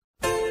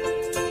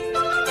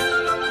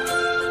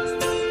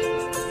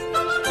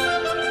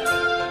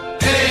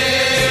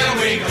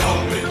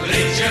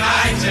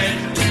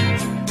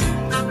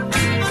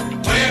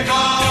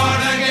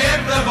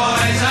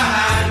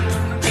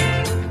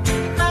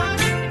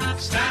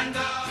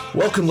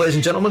Welcome, ladies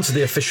and gentlemen, to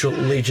the official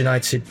Leeds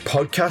United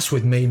podcast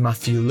with me,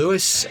 Matthew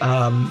Lewis.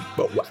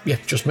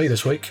 Just me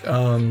this week.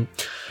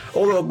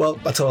 Although,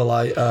 I tell a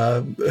lie,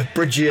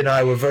 Bridgey and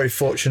I were very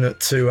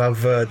fortunate to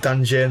have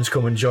Dan James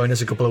come and join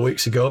us a couple of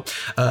weeks ago,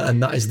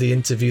 and that is the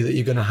interview that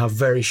you're going to have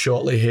very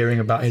shortly, hearing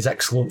about his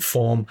excellent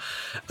form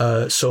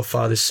so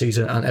far this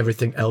season and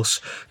everything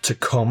else to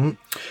come.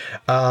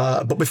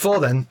 But before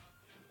then,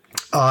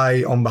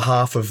 I, on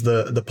behalf of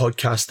the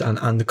podcast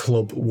and the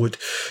club, would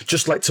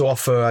just like to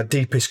offer our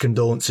deepest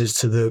condolences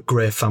to the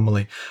Gray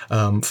family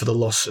for the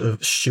loss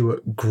of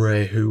Stuart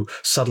Gray, who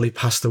sadly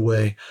passed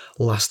away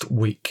last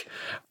week.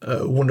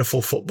 A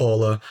wonderful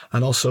footballer,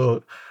 and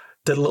also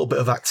did a little bit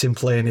of acting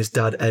playing his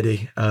dad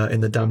Eddie in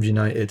The Damned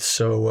United.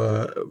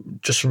 So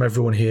just from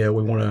everyone here,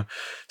 we want to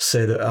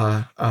say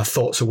that our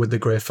thoughts are with the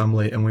Gray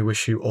family, and we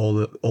wish you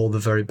all the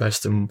very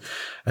best and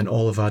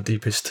all of our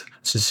deepest,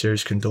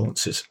 sincerest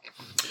condolences.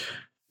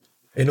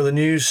 In other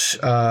news,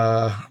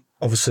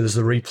 obviously there's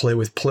the replay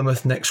with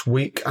Plymouth next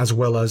week, as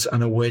well as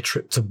an away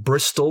trip to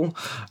Bristol.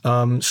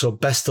 So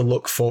best of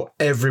luck for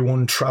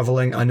everyone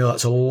travelling. I know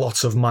that's a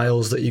lot of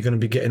miles that you're going to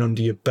be getting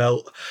under your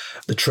belt.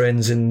 The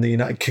trains in the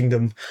United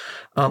Kingdom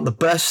aren't the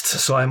best,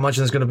 so I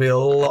imagine there's going to be a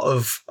lot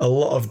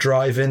of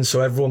driving. So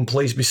everyone,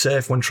 please be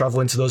safe when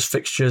travelling to those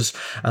fixtures,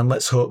 and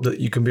let's hope that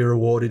you can be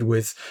rewarded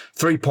with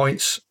 3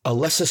 points, a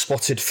lesser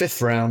spotted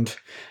 5th round,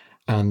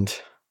 and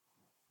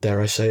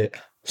dare I say it,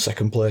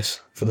 2nd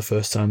place for the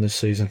first time this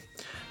season.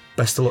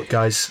 Best of luck,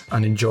 guys,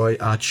 and enjoy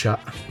our chat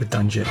with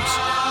Dan James.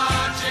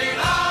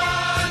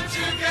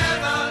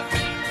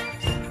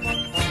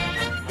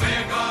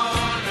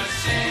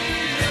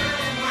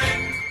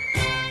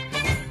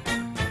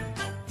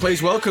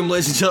 Please welcome,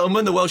 ladies and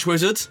gentlemen, the Welsh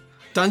Wizard,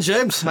 Dan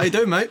James. How you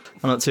doing, mate?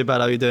 I'm not too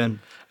bad. How are you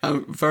doing?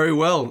 Very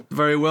well,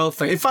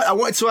 thank you. In fact, I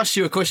wanted to ask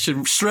you a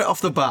question straight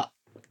off the bat,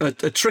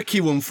 a tricky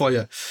one for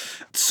you.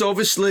 So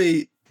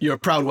obviously, you're a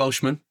proud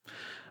Welshman.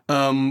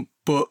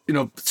 But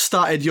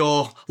started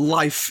your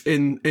life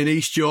in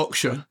East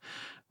Yorkshire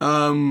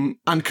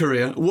and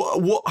career.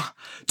 What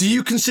do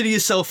you consider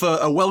yourself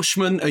a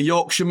Welshman, a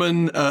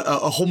Yorkshireman,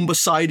 a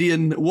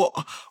Humbersidean?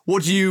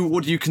 What do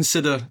you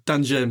consider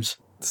Dan James?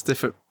 It's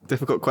a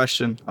difficult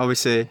question.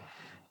 Obviously,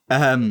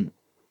 I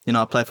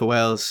play for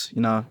Wales.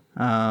 So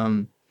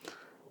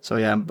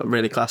yeah, I'm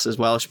really classed as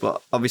Welsh.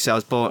 But obviously, I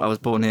was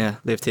born here,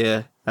 lived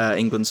here,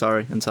 England.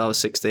 Until I was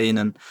 16,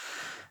 and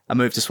I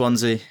moved to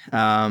Swansea.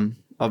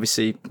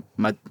 Obviously,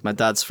 my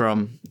dad's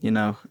from,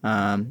 a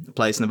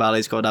place in the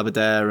valleys called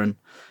Aberdare, and,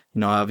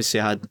 I obviously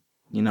had,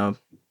 a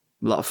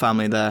lot of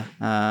family there,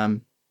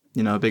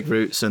 big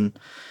roots, and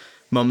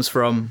mum's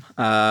from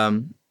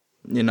Hull,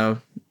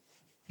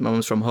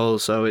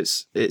 so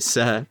it's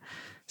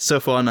so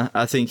fun.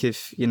 I think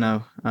if, you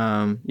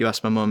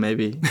ask my mum,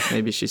 maybe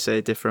she'd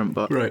say different,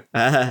 but right.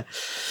 I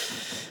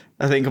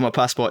think on my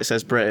passport it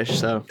says British,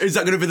 so. Is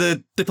that going to be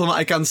the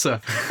diplomatic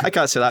answer? I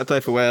can't say that. I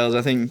play for Wales.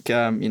 I think,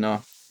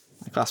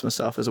 I class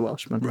myself as a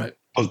Welshman. Right.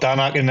 Well, Dan,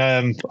 I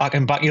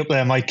can back you up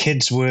there. My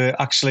kids were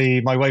actually,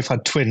 my wife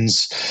had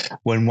twins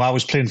when I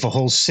was playing for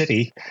Hull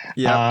City,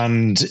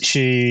 and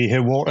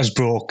her waters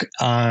broke.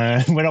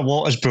 When her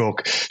waters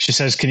broke, she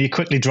says, "Can you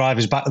quickly drive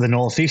us back to the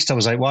northeast?" I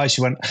was like, "Why?"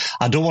 She went,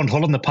 "I don't want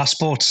Hull on the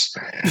passports."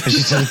 And she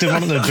said, "I didn't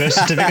want the birth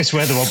certificates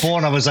where they were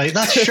born." I was like,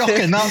 "That's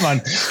shocking, that,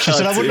 man." She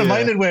said, "I wouldn't have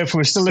minded where if we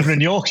were still living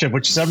in Yorkshire,"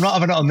 but she said, "I'm not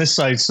having it on this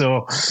side."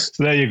 So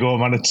there you go,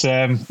 man. It's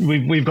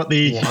we've got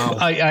the. Wow.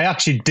 I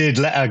actually did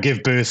let her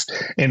give birth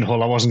in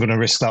Hull. I wasn't going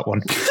to risk that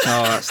one.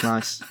 Oh, that's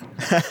nice.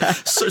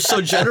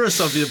 so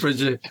generous of you,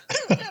 Bridgey.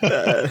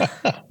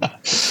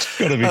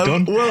 Gotta be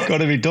done.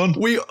 Gotta be done.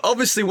 We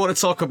obviously want to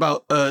talk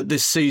about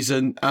this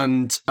season,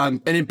 and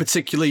in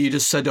particular, you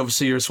just said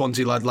obviously you're a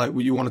Swansea lad. Like,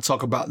 you want to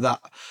talk about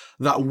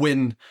that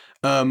win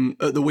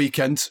at the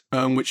weekend,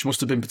 which must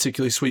have been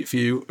particularly sweet for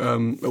you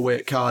away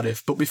at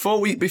Cardiff. But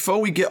before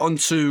we get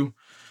onto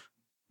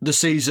the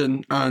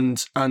season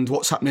and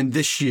what's happening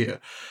this year,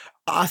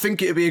 I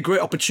think it'd be a great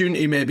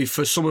opportunity maybe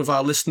for some of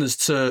our listeners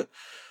to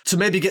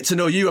maybe get to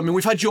know you. I mean,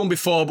 we've had you on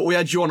before, but we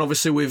had you on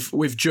obviously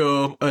with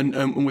Joe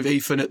and with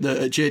Ethan at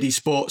JD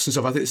Sports and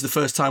stuff. I think it's the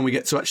first time we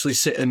get to actually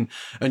sit and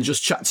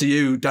just chat to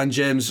you, Dan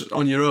James,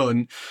 on your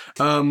own.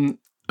 And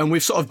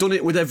we've sort of done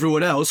it with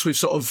everyone else. We've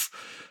sort of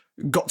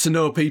got to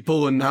know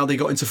people and how they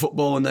got into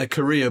football and their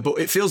career. But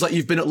it feels like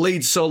you've been at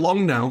Leeds so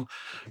long now,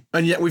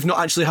 and yet we've not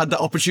actually had that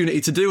opportunity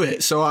to do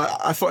it. So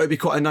I thought it'd be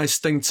quite a nice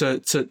thing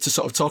to sort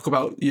of talk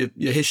about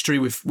your history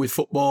with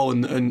football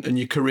and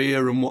your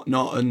career and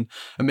whatnot, and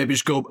maybe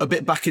just go a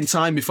bit back in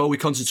time before we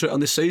concentrate on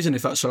this season,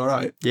 if that's all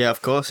right. Yeah,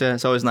 of course. Yeah,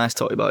 it's always nice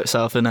talking about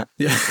yourself, isn't it?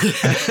 Yeah.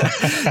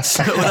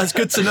 So that's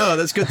good to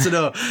know.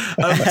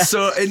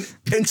 So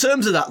in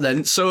terms of that,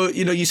 then, so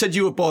you said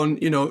you were born,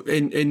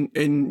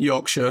 in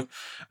Yorkshire.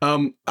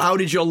 How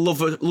did your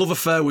love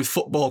affair with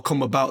football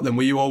come about then?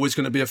 Were you always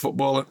going to be a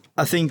footballer?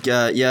 I think,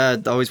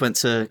 I always went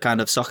to kind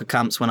of soccer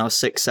camps when I was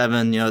 6,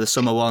 7, the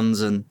summer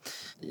ones, and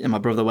my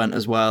brother went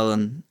as well.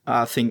 And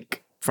I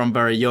think from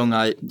very young,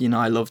 I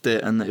loved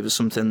it, and it was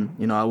something,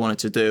 I wanted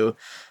to do.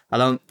 I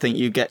don't think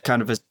you get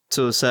kind of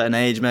to a certain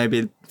age,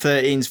 maybe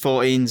 13s,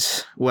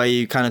 14s, where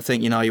you kind of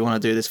think, you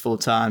want to do this full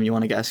time, you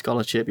want to get a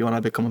scholarship, you want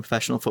to become a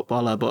professional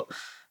footballer. But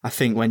I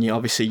think when you're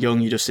obviously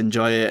young, you just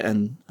enjoy it.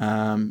 And,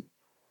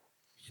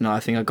 I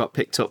think I got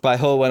picked up by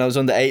Hull when I was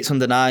under 8s,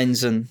 under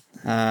 9s,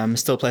 and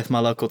still play for my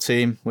local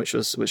team, which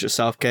was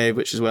South Cave,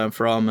 which is where I'm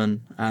from.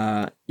 And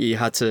I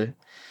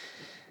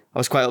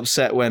was quite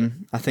upset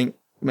when I think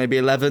maybe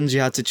 11s, you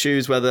had to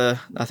choose whether,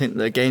 I think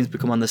the games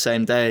become on the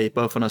same day,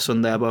 both on a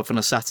Sunday or both on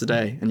a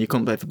Saturday, and you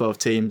couldn't play for both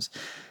teams.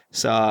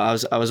 So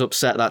I was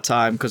upset that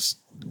time because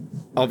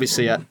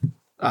obviously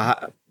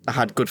I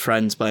had good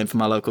friends playing for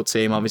my local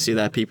team. Obviously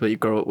they're people you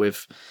grow up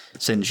with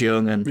since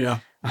young, and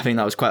I think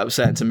that was quite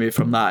upsetting to move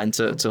from that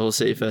into Hull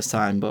City full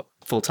time. But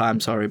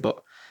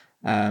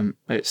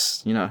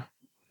it's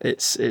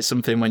it's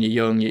something when you're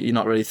young you're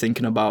not really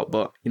thinking about.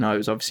 But it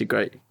was obviously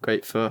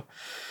great for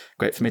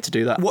me to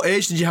do that. What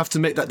age did you have to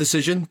make that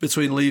decision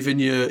between leaving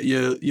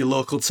your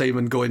local team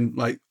and going,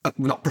 like,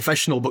 not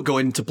professional, but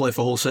going to play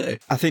for Hull City?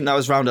 I think that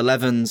was round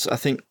 11s. I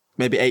think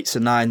maybe 8s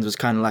and 9s was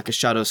kind of like a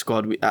shadow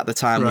squad. At the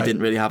time, we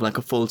didn't really have like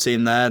a full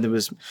team there. There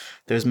was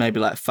maybe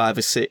like 5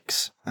 or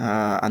 6.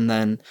 And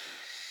then,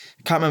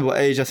 I can't remember what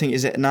age. I think,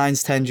 is it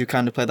 9s, 10s, you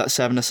kind of play that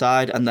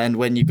 7-a-side. And then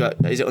when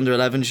is it under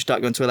 11s, you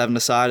start going to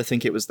 11-a-side? I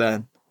think it was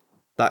then.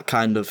 That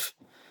kind of,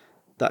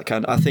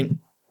 I think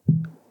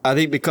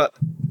because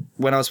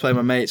when I was playing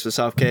with my mates for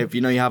South Cave,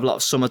 you have a lot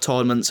of summer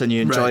tournaments and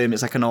you enjoy them.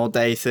 It's like an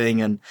all-day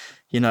thing, and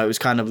it was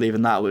kind of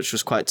leaving that, which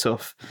was quite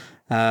tough.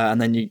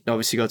 And then you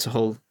obviously go to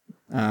Hull.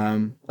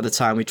 At the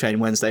time, we trained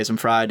Wednesdays and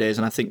Fridays,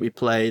 and I think we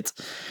played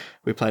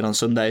on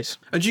Sundays.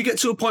 And do you get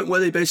to a point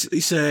where they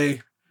basically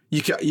say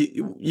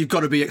you've got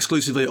to be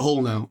exclusively at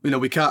Hull now?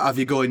 We can't have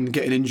you going and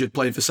getting injured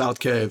playing for South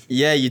Cave.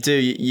 Yeah, you do.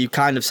 You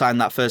kind of sign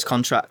that first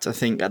contract. I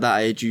think at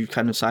that age, you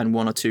kind of sign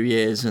 1 or 2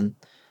 years, and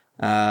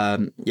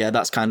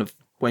that's kind of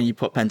when you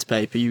put pen to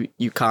paper,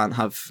 you can't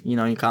have, you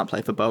can't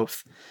play for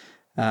both.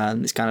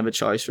 It's kind of a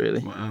choice, really.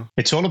 Wow.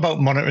 It's all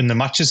about monitoring the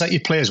matches that you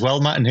play as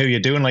well, Matt, and who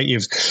you're doing. Like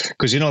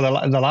because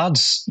the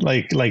lads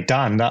like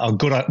Dan that are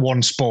good at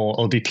one sport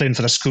will be playing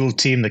for the school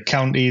team, the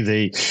county,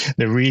 the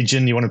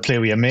region. You want to play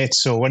with your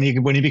mates. So when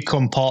you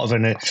become part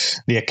of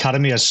the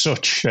academy as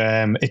such,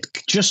 it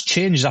just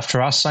changed after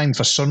I signed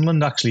for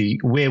Sunderland. Actually,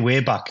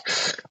 way back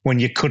when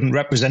you couldn't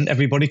represent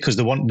everybody because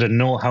they wanted to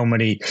know how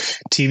many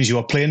teams you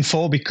were playing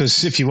for.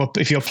 Because if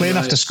you're playing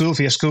after school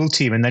for your school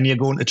team and then you're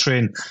going to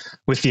train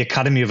with the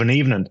academy of an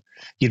evening,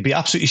 you'd be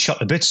absolutely shot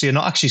to bits. So you're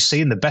not actually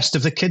seeing the best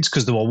of the kids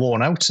because they were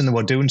worn out and they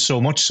were doing so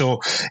much. So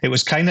it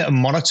was kind of to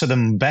monitor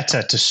them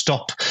better to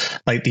stop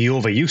like the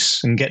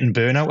overuse and getting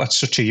burnout at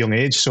such a young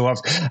age. So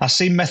I've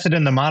seen method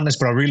in the madness,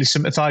 but I really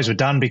sympathise with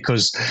Dan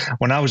because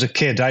when I was a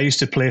kid, I used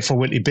to play for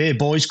Whitley Bay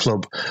Boys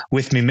Club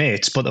with me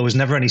mates, but there was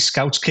never any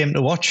scouts came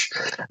to watch.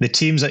 The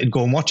teams that you'd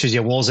go and watch is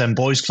your Wallsend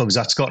Boys Clubs.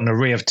 That's got an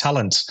array of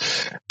talent,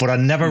 but I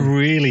never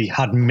really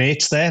had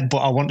mates there, but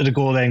I wanted to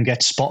go there and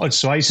get spotted.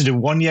 So I used to do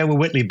 1 year with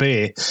Whitley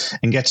Bay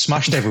and get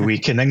smashed every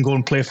week and then go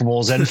and play for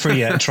Wallsend for a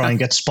year to try and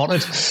get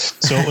spotted.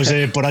 So it was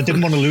but I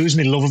didn't want to lose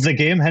my love of the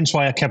game, hence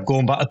why I kept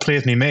going back to play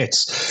with my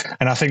mates.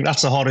 And I think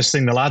that's the hardest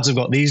thing the lads have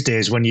got these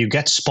days. When you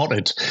get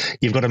spotted,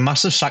 you've got a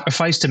massive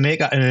sacrifice to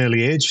make at an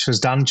early age, as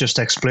Dan just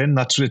explained.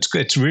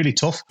 It's really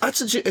tough.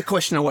 That's a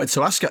question I wanted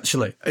to ask,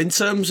 actually, in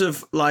terms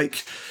of, like,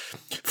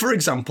 for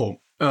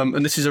example,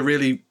 and this is a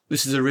really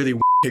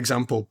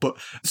example, but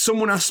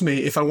someone asked me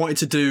if I wanted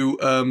to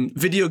do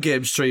video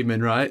game streaming,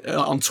 right,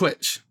 on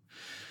Twitch.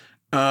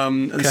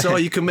 And so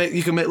you can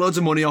make loads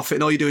of money off it,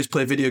 and all you do is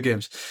play video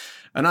games.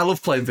 And I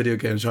love playing video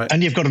games, right?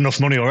 And you've got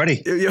enough money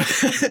already.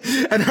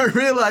 And I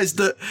realised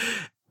that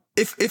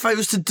if I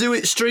was to do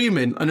it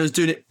streaming and I was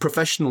doing it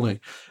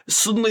professionally,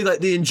 suddenly, like,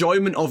 the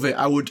enjoyment of it,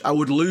 I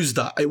would lose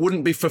that. It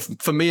wouldn't be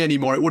for me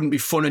anymore. It wouldn't be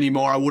fun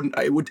anymore.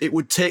 It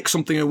would take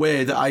something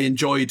away that I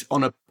enjoyed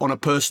on a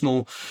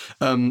personal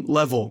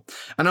level.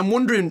 And I'm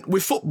wondering,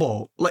 with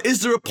football, like,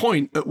 is there a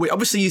point at which,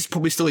 obviously you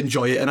probably still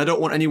enjoy it, and I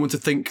don't want anyone to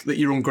think that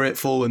you're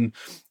ungrateful and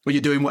or you're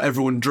doing what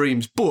everyone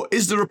dreams, but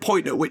is there a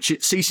point at which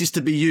it ceases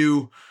to be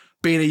you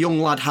being a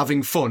young lad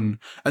having fun,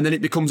 and then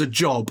it becomes a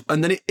job,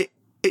 and then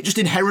it just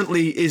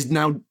inherently is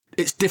now,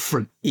 it's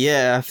different?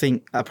 Yeah, I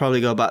think I probably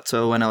go back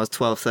to when I was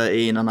 12,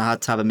 13 and I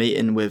had to have a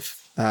meeting with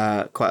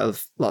quite a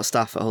lot of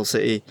staff at Hull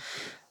City.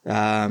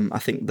 I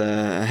think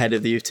the head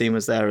of the youth team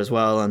was there as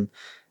well, and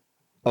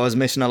I was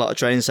missing a lot of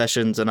training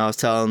sessions, and I was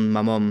telling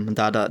my mum and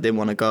dad that I didn't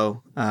want to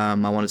go. I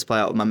wanted to play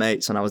out with my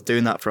mates, and I was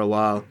doing that for a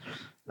while.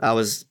 I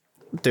was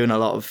doing a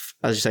lot of,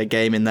 as you say,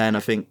 gaming then.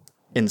 I think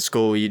in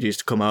school you used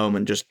to come home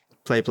and just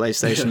play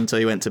PlayStation until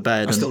you went to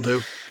bed. I still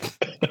do.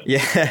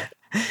 Yeah.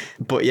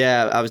 But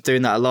yeah, I was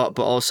doing that a lot,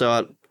 but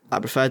also I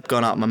preferred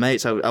going out with my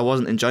mates. I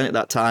wasn't enjoying it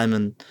that time,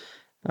 and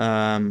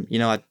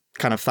I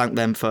kind of thank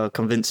them for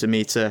convincing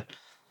me to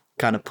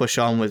kind of push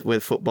on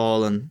with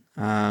football, and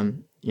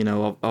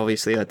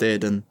obviously I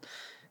did, and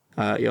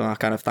I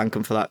kind of thank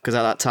them for that, because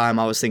at that time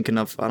I was thinking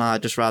of,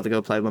 I'd just rather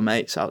go play with my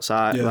mates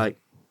outside, like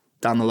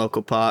down the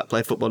local park,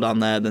 play football down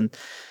there than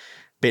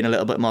being a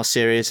little bit more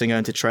serious and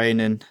going to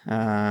training.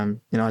 I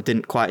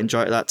didn't quite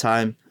enjoy it at that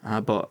time,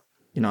 but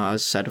as I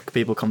said,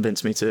 people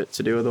convinced me to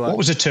do otherwise. What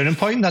was the turning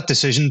point in that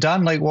decision,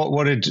 Dan? Like,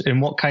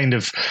 what kind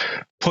of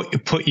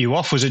put you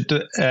off? Was it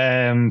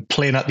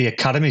playing at the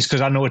academies?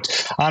 Because I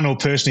know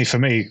personally for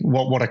me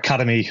what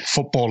academy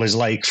football is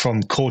like,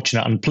 from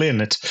coaching it and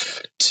playing it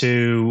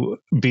to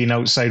being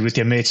outside with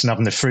your mates and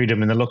having the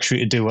freedom and the luxury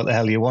to do what the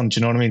hell you want. Do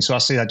you know what I mean? So I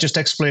see that. Just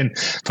explain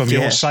from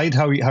your side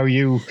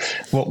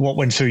what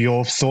went through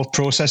your thought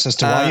process as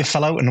to why you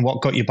fell out and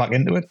what got you back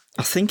into it.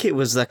 I think it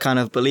was the kind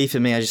of belief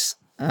in me. I just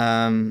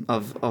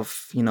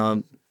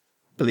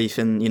belief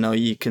in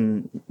you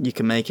can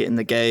make it in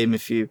the game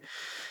if you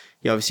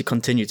obviously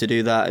continue to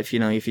do that. If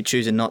you're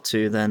choosing not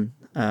to, then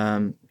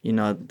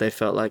they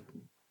felt like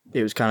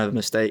it was kind of a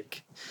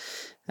mistake.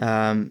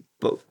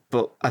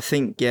 But I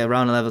think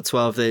around 11,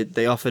 12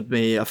 they offered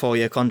me a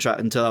 4-year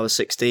contract until I was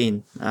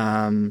 16.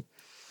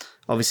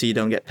 Obviously you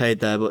don't get paid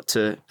there, but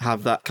to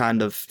have that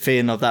kind of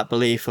feeling of that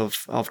belief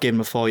of giving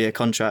a 4-year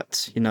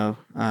contract,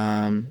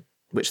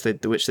 which they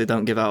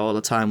don't give out all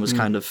the time, was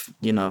kind of,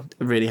 it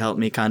really helped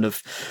me kind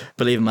of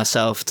believe in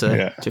myself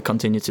to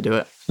continue to do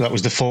it. That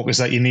was the focus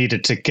that you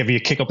needed to give you a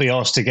kick up the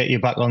arse to get you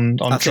back on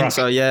track. I think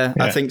so, yeah.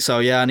 I think so,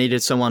 yeah. I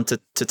needed someone to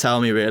tell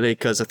me, really,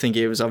 because I think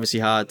it was obviously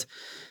hard,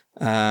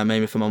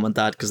 maybe for mum and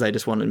dad, because they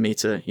just wanted me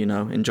to,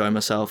 enjoy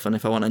myself. And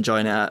if I wasn't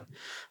enjoying it at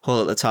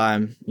Hull at the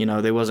time,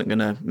 they wasn't going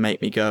to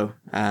make me go.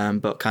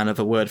 But kind of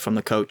a word from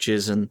the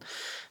coaches and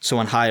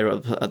someone higher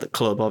up at the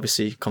club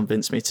obviously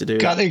convinced me to do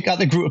it. Got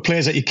the group of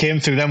players that you came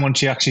through then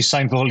once you actually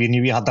signed for Hull, you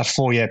knew you had that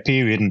 4-year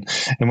period and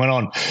went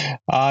on.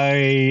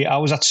 I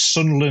was at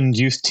Sunderland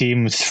youth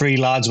team. 3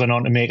 lads went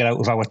on to make it out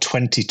of our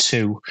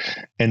 22.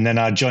 And then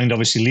I joined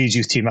obviously Leeds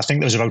youth team. I think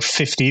there was about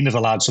 15 of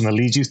the lads on the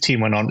Leeds youth team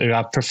went on to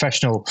have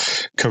professional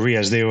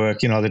careers. They were,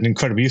 they're an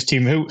incredible youth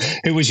team. Who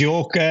was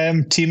your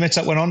teammates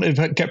that went on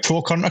to get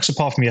pro contracts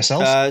apart from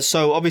yourself?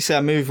 So obviously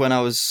I moved when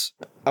I was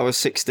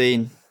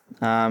 16.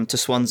 To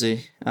Swansea,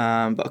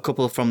 but a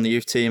couple from the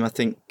youth team, I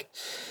think,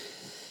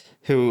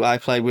 who I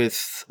played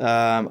with.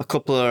 A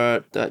couple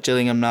are at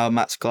Gillingham now,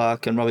 Matt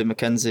Clark and Robbie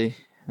McKenzie.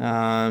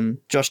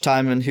 Josh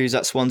Timon, who's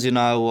at Swansea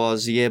now,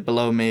 was a year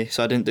below me,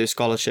 so I didn't do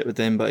scholarship with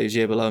him, but he was a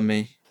year below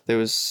me. There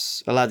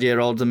was a lad a year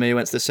older than me,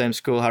 went to the same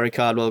school. Harry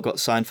Cardwell got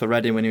signed for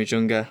Reading when he was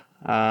younger.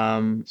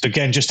 So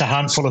again, just a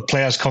handful of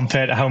players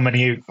compared to how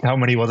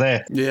many were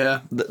there.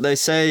 Yeah, they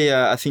say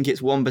I think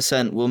it's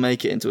 1% will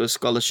make it into a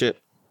scholarship.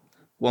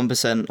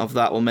 1% of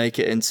that will make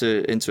it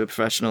into a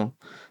professional,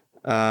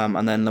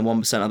 and then the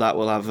 1% of that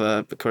will have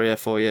a career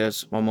 4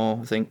 years or more,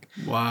 I think.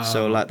 Wow!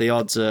 So like the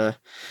odds are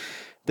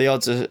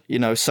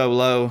so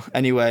low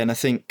anyway, and I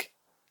think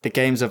the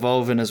game's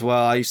evolving as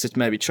well. I used to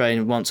maybe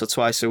train once or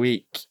twice a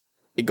week.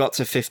 It got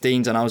to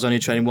 15s, and I was only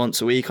training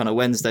once a week on a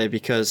Wednesday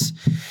because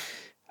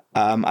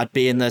I'd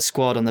be in the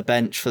squad on the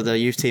bench for the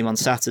youth team on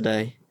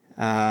Saturday.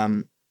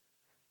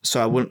 So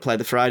I wouldn't play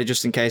the Friday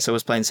just in case I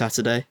was playing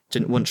Saturday.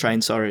 Wouldn't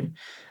train, sorry.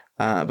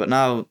 But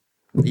now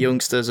the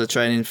youngsters are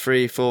training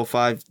 3, 4,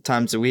 5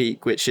 times a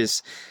week, which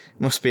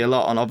must be a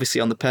lot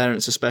obviously on the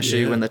parents,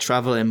 especially when they're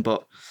travelling.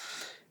 But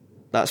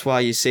that's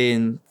why you're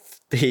seeing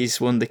these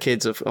wonder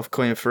kids of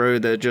coming through.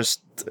 They're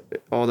just,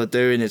 all they're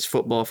doing is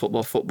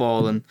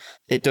football, and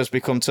it does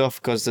become tough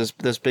because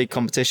there's big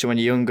competition when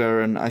you're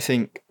younger. And I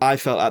think I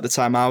felt at the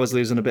time I was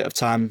losing a bit of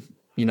time,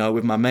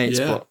 with my mates,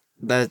 but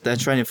they're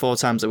training 4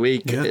 times a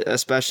week,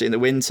 especially in the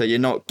winter. You're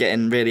not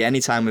getting really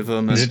any time with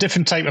them. There's a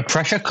different type of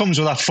pressure comes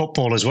with that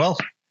football as well.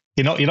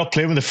 You're not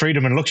playing with the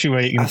freedom and luxury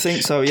where you can, I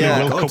think so, yeah,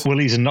 World Cup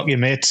willies and knock your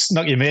mates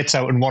out in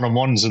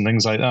 1-on-1s and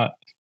things like that.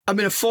 I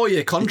mean, a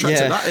 4-year contract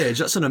at that age,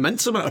 that's an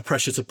immense amount of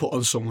pressure to put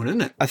on someone,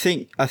 isn't it? I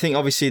think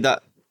obviously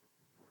that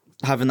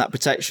having that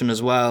protection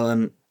as well,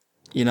 and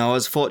I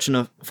was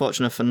fortunate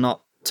for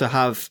not to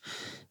have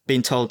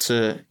been told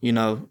to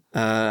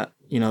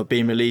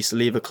being released to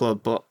leave a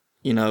club, but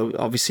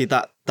obviously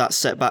that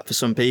setback for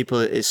some people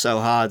is so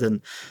hard,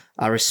 and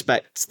I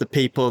respect the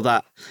people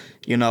that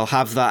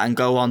have that and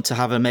go on to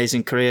have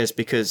amazing careers,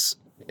 because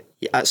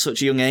at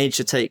such a young age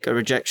to take a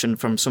rejection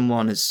from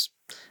someone is,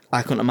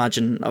 I couldn't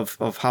imagine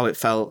of how it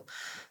felt,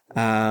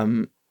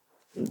 to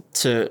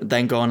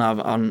then go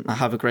on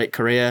have a great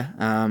career.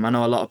 I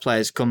know a lot of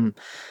players come,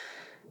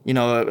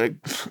 a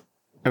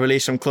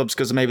release from clubs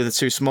because maybe they're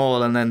too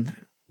small, and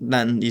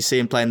then you see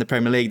him play in the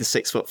Premier League, the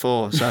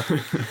 6'4". So,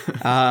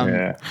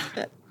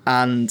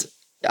 and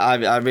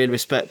I really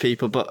respect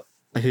people, but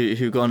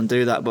who go on and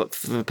do that. But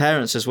for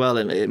parents as well,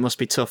 it must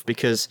be tough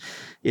because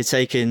you're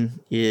taking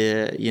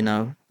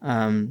your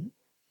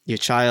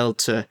child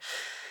to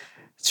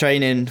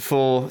training 3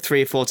 or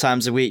 4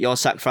 times a week. You're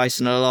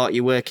sacrificing a lot.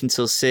 You're working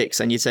till 6,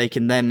 and you're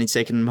taking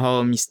them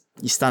home.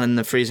 You stand in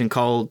the freezing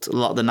cold a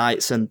lot of the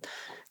nights, and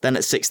then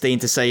at 16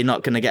 to say you're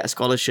not going to get a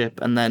scholarship,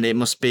 and then it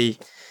must be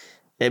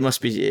it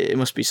must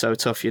be so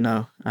tough, you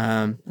know.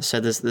 I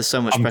said there's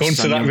so much. I'm pressure going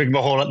to that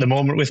rigmarole at the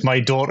moment with my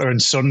daughter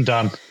and son,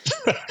 Dan.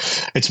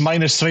 It's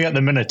 -3 at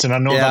the minute, and I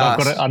know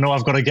that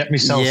I've got to get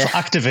myself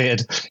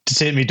activated to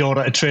take my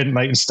daughter to training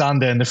night and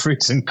stand there in the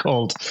freezing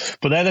cold.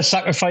 But they're the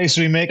sacrifices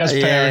we make as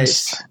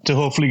parents to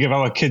hopefully give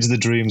our kids the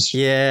dreams.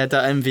 Yeah,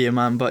 don't envy you,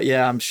 man. But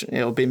yeah, I'm sure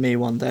it'll be me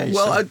one day.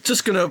 Well, so. I'm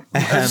just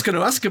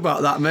gonna ask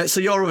about that, mate. So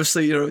you're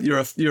obviously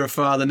you're a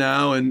father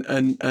now,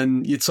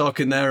 and you're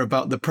talking there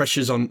about the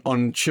pressures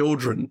on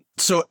children.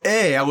 So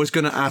I was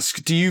gonna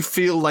ask, do you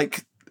feel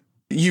like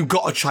you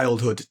got a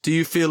childhood? Do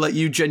you feel like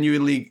you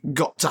genuinely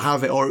got to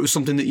have it, or it was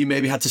something that you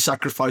maybe had to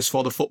sacrifice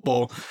for the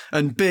football?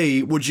 And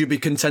B, would you be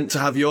content to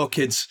have your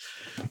kids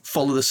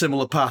follow the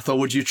similar path, or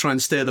would you try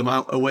and steer them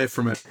away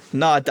from it?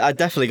 No, I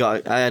definitely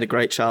I had a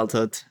great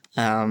childhood.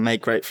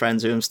 Made great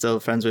friends who I'm still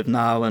friends with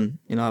now, and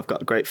you know, I've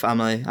got a great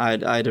family. I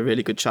had a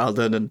really good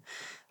childhood, and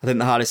I think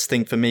the hardest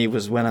thing for me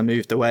was when I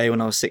moved away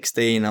when I was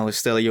 16. I was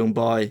still a young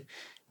boy,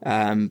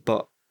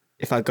 but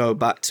if I go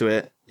back to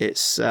it,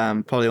 it's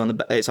probably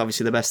it's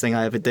obviously the best thing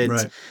I ever did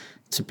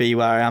to be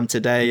where I am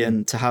today,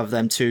 and to have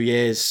them 2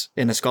 years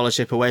in a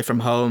scholarship away from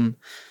home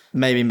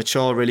made me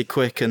mature really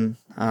quick, and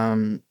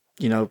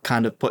you know,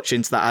 kind of put you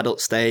into that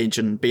adult stage,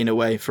 and being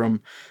away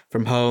from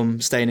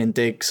home, staying in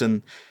digs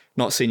and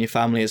not seeing your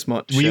family as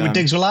much. Were you with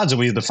digs with lads, or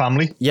were you the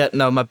family? Yeah,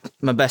 no,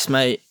 my best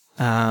mate,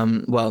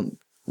 well,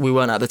 we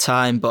weren't at the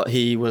time, but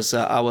he was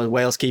our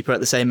Wales keeper at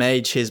the same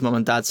age. His mum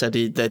and dad said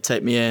they'd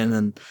take me in,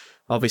 and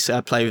obviously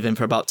I played with him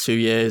for about 2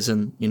 years,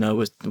 and you know,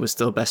 we're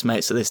still best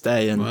mates to this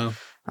day. And wow.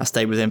 I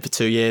stayed with him for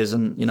 2 years,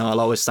 and you know, I'll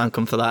always thank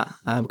them for that,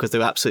 because they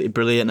were absolutely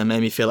brilliant and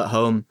made me feel at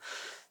home.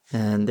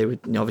 And they would,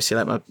 you know, obviously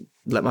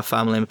let my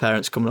family and my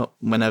parents come up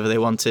whenever they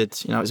wanted.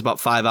 You know, it was about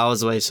 5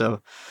 hours away,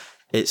 so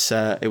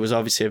it was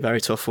obviously a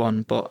very tough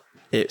one. But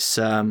it's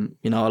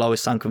you know, I'll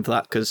always thank them for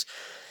that, because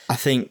I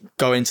think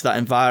going into that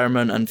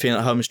environment and feeling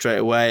at home straight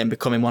away and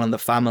becoming one of the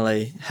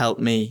family helped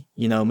me,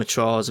 you know,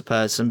 mature as a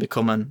person,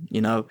 becoming,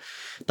 you know,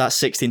 that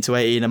 16 to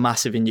 18 are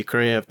massive in your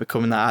career of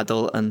becoming that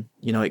adult, and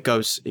you know, it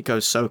goes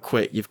so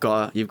quick. You've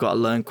got to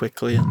learn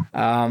quickly.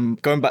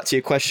 Going back to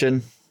your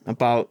question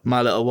about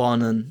my little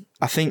one, and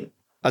I think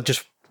I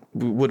just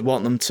would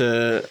want them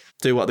to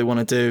do what they want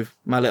to do.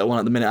 My little one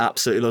at the minute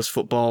absolutely loves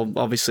football.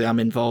 Obviously, I'm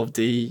involved.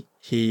 He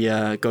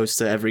goes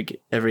to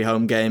every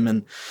home game,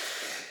 and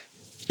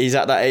he's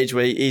at that age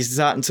where he's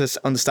starting to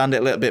understand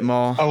it a little bit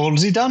more. How old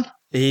is he, Dan?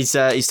 He's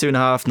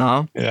 2.5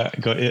 now. Yeah,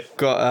 got it.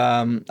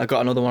 I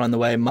got another one on the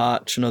way in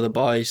March, another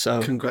boy.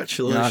 So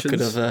congratulations. You know, I could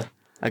have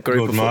a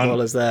group of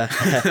footballers there.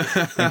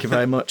 Thank you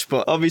very much.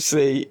 But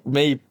obviously,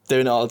 me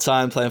doing it all the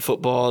time, playing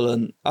football,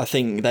 and I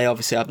think they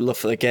obviously have love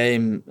for the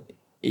game.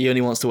 He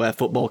only wants to wear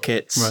football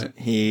kits. Right.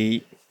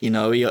 He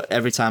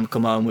every time I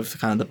come home with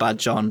kind of the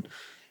badge on,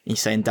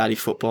 he's saying "Daddy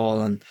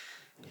football," and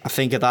I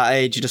think at that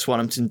age you just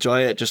want him to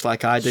enjoy it, just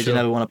like I did. Sure. You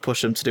never want to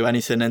push him to do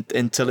anything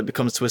until it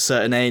becomes to a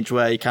certain age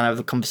where you kind of have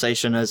a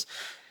conversation as,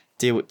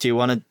 do you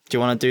want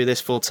to do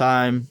this full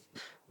time?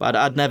 But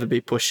I'd never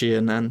be pushy,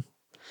 and then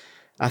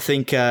I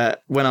think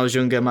when I was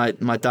younger,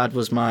 my dad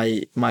was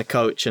my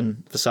coach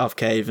and for South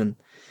Cave, and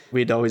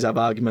we'd always have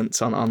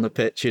arguments on the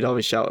pitch. He'd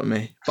always shout at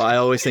me, but I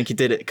always think he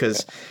did it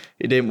because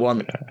he didn't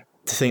want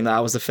to think that I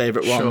was the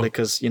favourite one,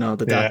 because you know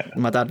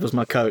my dad was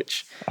my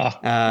coach.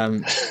 But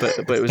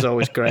it was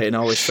always great and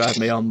always drove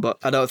me on. But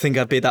I don't think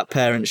I'd be that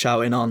parent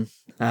shouting on.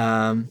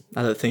 I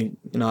don't think,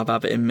 you know, I'd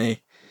have it in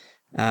me.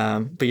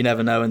 But you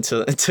never know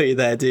until you're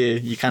there, do you?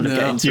 You kind of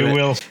get into it. You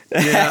will.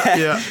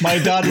 Yeah. My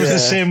dad was the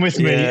same with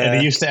me, and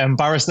he used to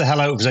embarrass the hell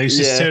out of us. I used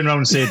to turn around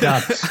and say,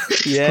 "Dad,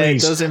 please,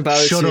 it does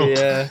embarrass shut you,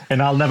 up,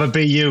 and I'll never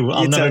be you.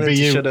 I'll never be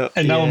you."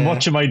 And now I'm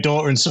watching my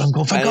daughter, and so I'm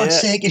going, "For God's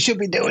sake, you should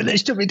be doing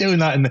this, you should be doing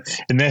that,"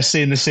 and they're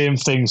saying the same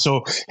thing.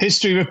 So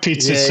history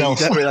repeats itself.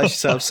 You don't realise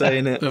yourself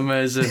saying it.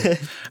 Amazing.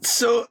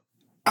 So,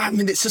 I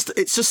mean, it's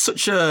just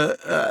such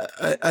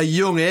a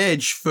young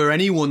age for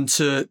anyone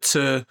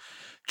to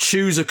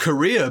choose a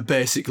career,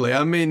 basically.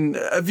 I mean,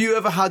 have you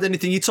ever had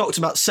anything? You talked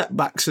about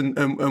setbacks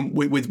and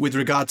with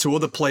regard to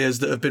other players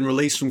that have been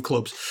released from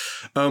clubs,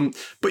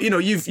 but you know,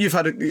 you've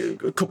had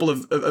a couple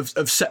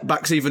of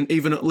setbacks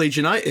even at Leeds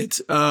United,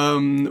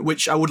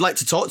 which I would like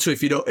to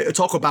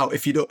talk about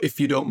if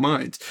you don't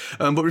mind.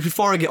 But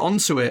before I get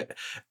onto it,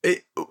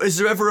 is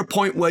there ever a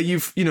point where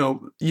you've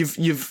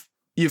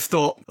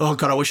thought, oh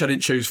God, I wish I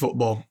didn't choose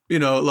football? You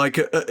know, like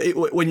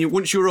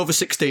once you were over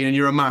 16 and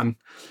you're a man,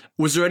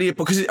 was there any?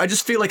 Because I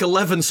just feel like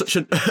 11's such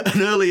an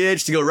early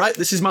age to go, right,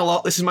 this is my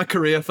lot, this is my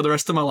career for the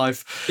rest of my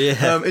life.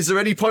 Yeah. Is there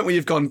any point where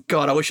you've gone,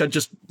 God, I wish I'd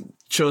just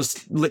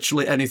chose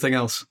literally anything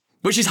else?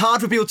 Which is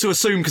hard for people to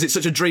assume because it's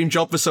such a dream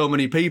job for so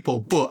many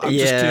people. But I'm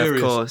just curious. Yeah,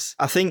 of course.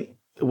 I think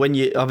when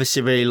you're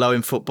obviously really low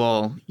in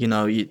football, you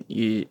know,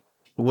 you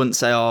wouldn't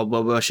say, oh,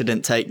 well, I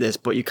shouldn't take this,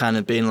 but you kind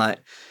of being like,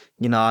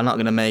 you know, I'm not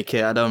going to make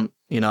it. I'm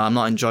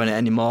not enjoying it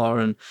anymore.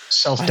 And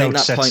I think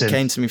that point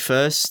came to me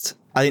first.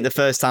 I think the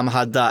first time I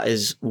had that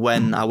is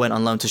when I went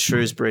on loan to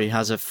Shrewsbury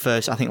I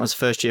think I was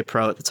first year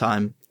pro at the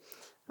time.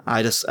 I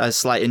had a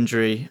slight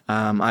injury.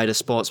 I had a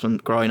sportsman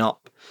growing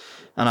up,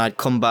 and I'd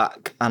come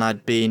back and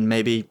I'd been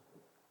maybe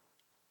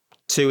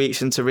 2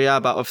 weeks into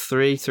rehab out of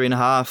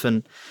 3.5,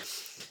 and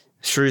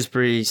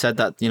Shrewsbury said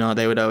that, you know,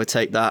 they would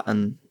overtake that,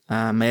 and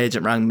my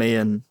agent rang me,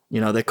 and,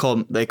 you know, they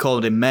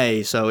called in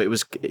May, so it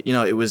was, you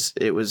know, it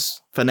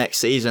was for next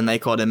season. They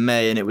called in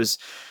May, and it was,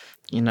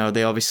 you know,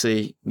 they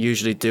obviously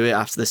usually do it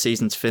after the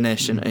season's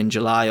finished in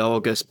July,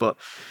 August, but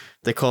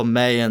they called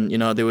May, and, you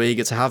know, they were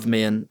eager to have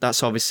me, and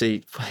that's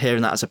obviously,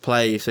 hearing that as a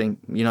player, you think,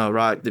 you know,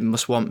 right, they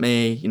must want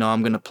me, you know,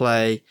 I'm going to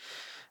play.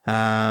 You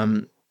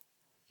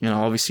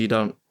know, obviously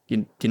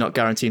you're not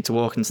guaranteed to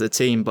walk into the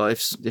team,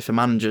 but if a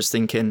manager's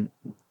thinking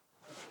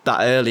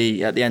that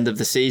early at the end of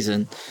the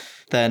season,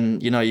 then,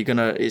 you know,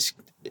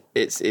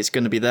 it's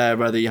gonna be there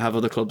whether you have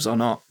other clubs or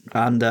not.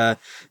 And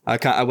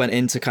I went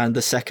into kind of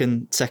the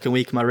second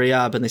week of my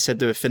rehab, and they said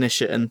they would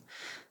finish it. And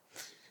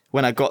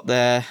when I got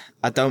there,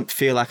 I don't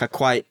feel like I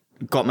quite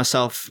got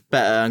myself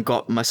better and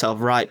got myself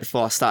right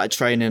before I started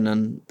training.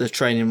 And the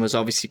training was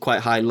obviously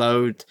quite high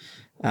load.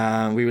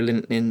 We were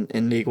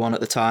in League One at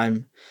the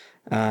time,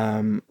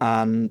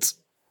 and,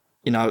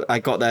 you know, I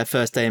got there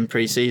first day in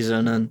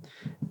pre-season, and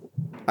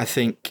I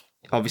think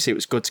obviously it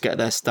was good to get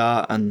their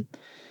start,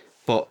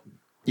 but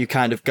you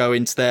kind of go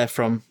into there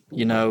from,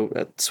 you know,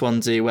 at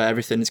Swansea, where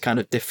everything is kind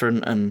of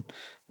different, and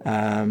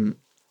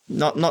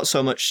not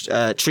so much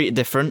treated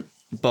different,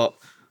 but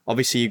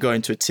obviously you go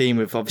into a team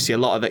with obviously a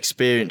lot of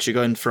experience. You're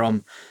going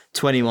from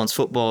 21s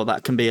football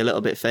that can be a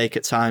little bit fake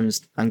at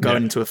times, and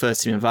going into a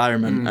first team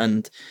environment,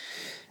 and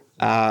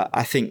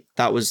I think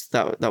that was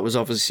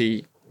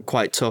obviously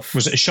quite tough.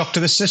 Was it a shock to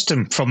the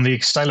system from the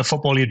style of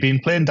football you'd been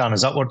playing, Dan?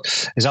 Is that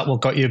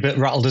what got you a bit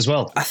rattled as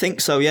well? I think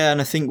so, yeah.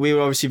 And I think we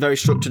were obviously very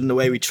structured in the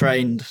way we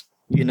trained.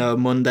 You know,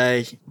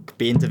 Monday could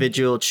be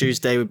individual,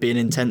 Tuesday would be an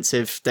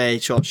intensive day,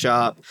 short,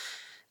 sharp,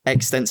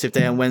 extensive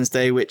day on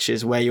Wednesday, which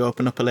is where you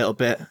open up a little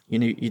bit. You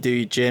know, you do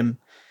your gym.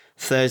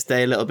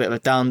 Thursday, a little bit of a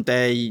down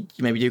day. You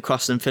maybe do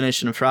cross and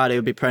finish, and Friday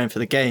would be praying for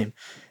the game.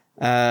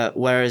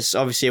 Whereas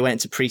obviously I went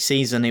into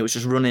pre-season, it was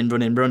just running,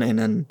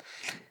 and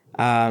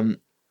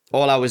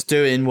all I was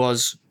doing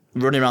was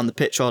running around the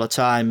pitch all the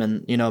time.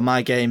 And, you know,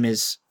 my game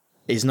is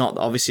not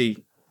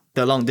obviously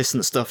the long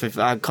distance stuff. If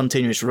I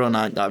continuous run,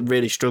 I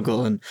really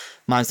struggle, and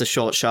mine's the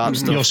short, sharp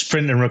stuff. You're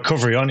sprint and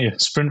recovery, aren't you?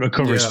 Sprint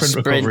recovery.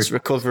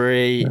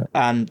 Recovery.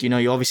 And, you know,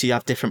 you obviously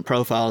have different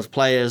profiles of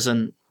players,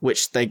 and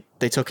which they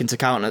took into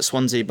account at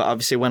Swansea. But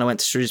obviously when I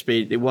went to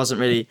Shrewsbury, it wasn't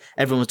really,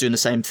 everyone was doing the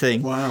same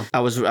thing. Wow. I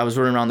was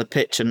running around the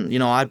pitch, and, you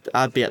know,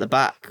 I'd be at the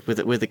back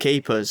with the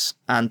keepers,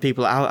 and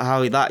people, how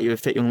are you that? You're a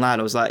fit young lad.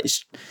 I was like,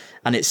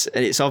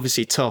 it's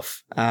obviously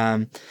tough.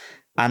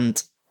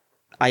 And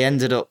I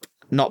ended up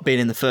not being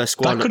in the first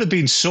squad. That could have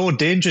been so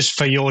dangerous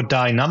for your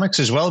dynamics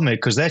as well, mate,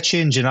 because they're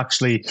changing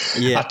actually.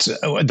 Yeah.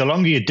 The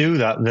longer you do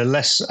that, the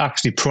less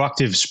actually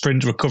proactive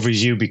sprint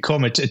recoveries you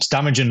become. It's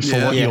damaging for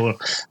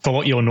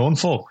what you're known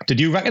for. Did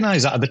you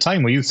recognise that at the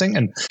time? Were you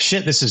thinking,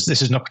 shit, this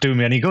is not doing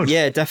me any good?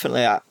 Yeah,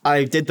 definitely.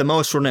 I did the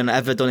most running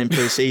I've ever done in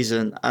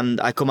pre-season,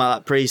 and I come out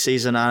that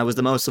pre-season and I was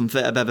the most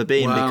unfit I've ever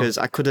been. Wow. Because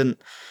I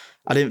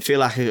didn't feel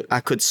like I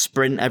could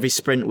sprint. Every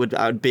sprint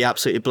I would be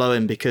absolutely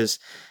blowing, because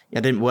I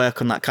didn't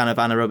work on that kind of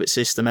anaerobic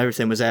system.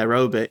 Everything was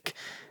aerobic,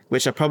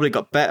 which I probably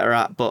got better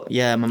at. But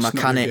yeah, my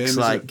mechanics,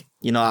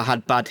 you know, I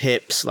had bad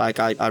hips. Like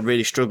I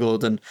really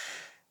struggled, and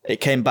it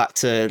came back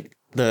to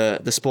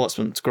the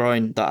sportsman's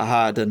groin that I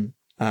had, and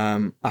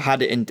I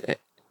had it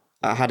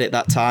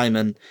that time,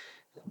 and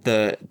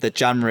the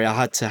January I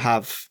had to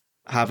have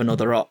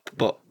another op.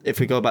 But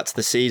if we go back to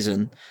the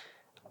season,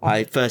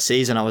 first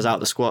season I was out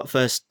the squad.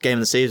 First game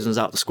of the season was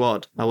out the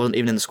squad. I wasn't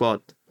even in the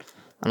squad.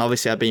 And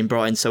obviously I'd been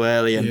brought in so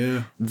early,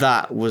 and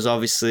that was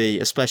obviously,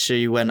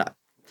 especially when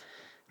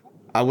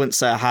I wouldn't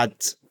say I had,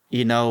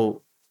 you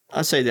know,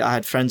 I'd say that I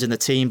had friends in the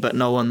team, but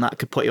no one that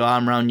could put your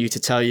arm around you to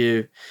tell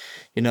you,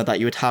 you know,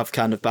 that you would have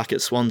kind of back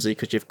at Swansea,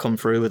 because you've come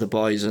through with the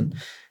boys. And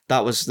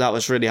that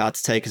was really hard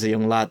to take as a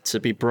young lad, to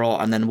be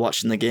brought, and then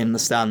watching the game in the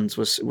stands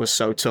was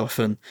so tough.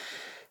 And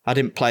I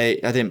didn't play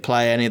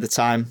any of the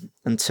time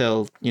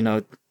until, you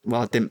know,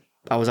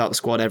 I was out the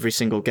squad every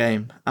single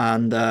game.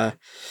 And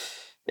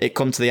it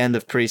come to the end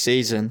of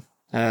pre-season.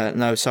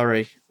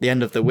 The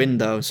end of the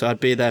window. So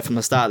I'd be there from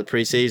the start of the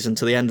pre-season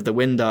to the end of the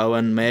window,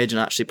 and my agent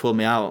actually pulled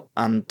me out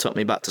and took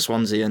me back to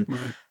Swansea. And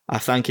I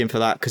thank him for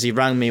that, because he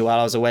rang me while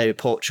I was away with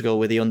Portugal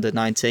with the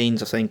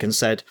under-19s, I think, and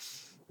said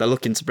they're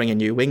looking to bring a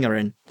new winger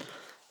in.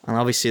 And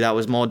obviously that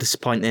was more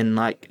disappointing.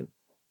 Like,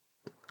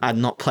 I'd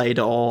not played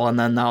at all, and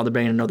then now they're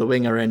bringing another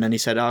winger in, and he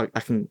said, I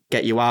can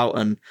get you out.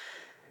 And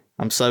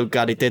I'm so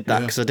glad he did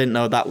that, because I didn't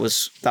know that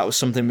was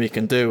something we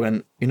can do.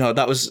 And, you know,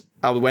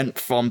 I went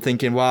from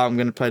thinking, wow, I'm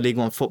going to play League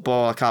One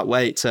football, I can't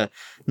wait, to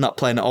not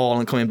playing at all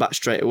and coming back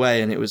straight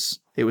away. And it was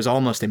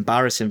almost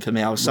embarrassing for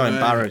me. I was so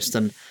embarrassed.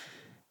 And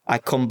I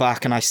come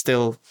back, and I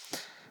still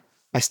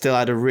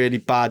had a really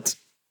bad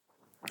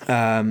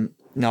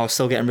I was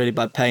still getting really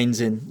bad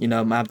pains in,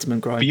 my abdomen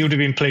groin. But you'd have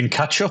been playing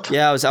catch up.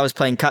 Yeah, I was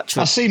playing catch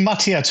up. I see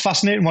Matt here. It's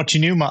fascinating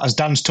watching you, Matt, as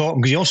Dan's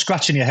talking, because you're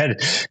scratching your head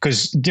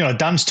because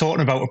Dan's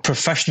talking about a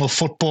professional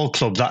football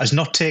club that has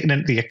not taken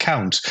into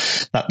account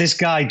that this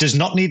guy does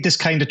not need this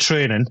kind of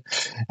training.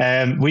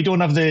 We don't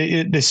have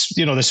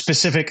the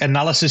specific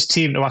analysis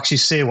team to actually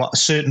say what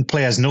certain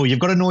players know. You've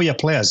got to know your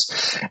players,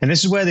 and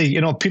this is where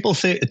people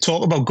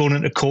talk about going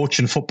into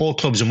coaching football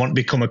clubs and want to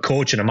become a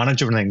coach and a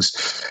manager and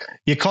things.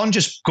 You can't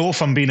just go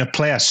from being a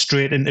player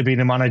straight into being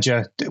a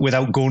manager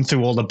without going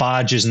through all the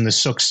badges and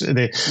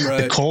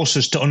the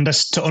courses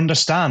to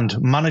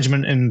understand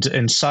management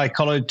and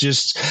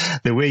psychologists,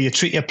 the way you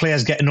treat your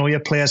players, get to know your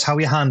players, how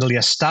you handle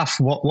your staff,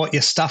 what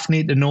your staff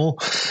need to know.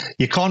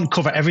 You can't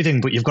cover everything,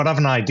 but you've got to have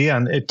an idea.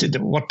 And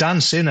what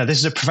Dan's saying there, this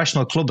is a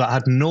professional club that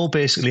had no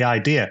basically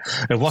idea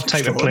of what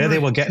type of player they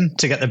were getting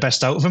to get the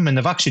best out of him, and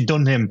they've actually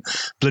done him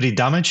bloody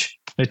damage.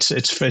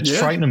 It's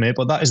frightening, mate,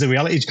 but that is the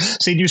reality.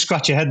 Seeing you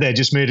scratch your head there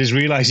just made us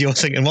realise you're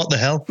thinking, what the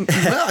hell?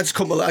 I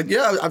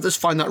just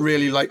find that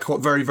really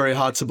very, very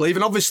hard to believe.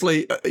 And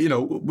obviously,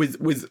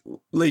 with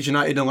Leeds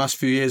United in the last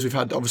few years, we've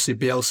had obviously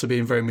Bielsa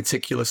being very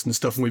meticulous and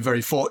stuff, and we're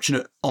very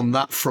fortunate on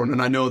that front.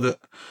 And I know that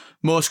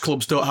most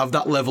clubs don't have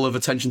that level of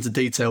attention to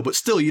detail, but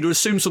still, you'd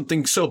assume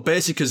something so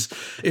basic as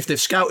if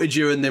they've scouted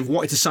you and they've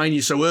wanted to sign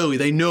you so early,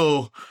 they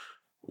know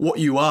what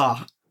you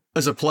are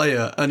as a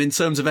player, and in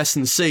terms of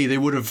S&C, they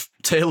would have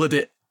tailored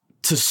it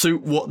to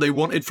suit what they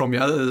wanted from you.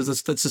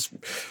 That's just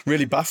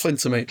really baffling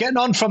to me. Getting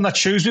on from that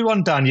Shrewsbury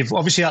one, Dan, you've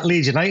obviously at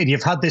Leeds United,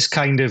 you've had this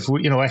kind of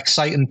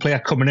exciting player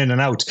coming in and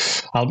out.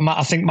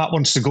 I think Matt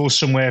wants to go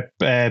somewhere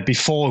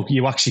before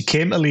you actually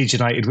came to Leeds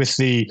United with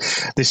the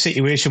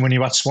situation when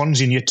you were at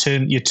Swansea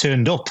and you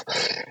turned up.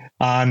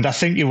 And I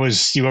think you were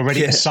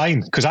ready to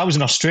sign, because I was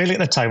in Australia at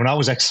the time and I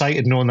was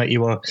excited knowing that we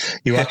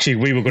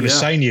were going to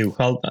sign you.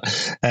 Well,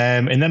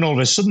 and then all of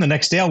a sudden the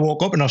next day I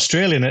woke up in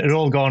Australia and it had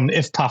all gone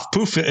if paff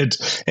poof. It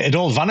had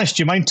all vanished.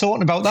 Do you mind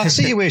talking about that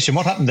situation?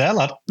 What happened there,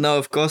 lad? No,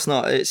 of course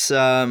not.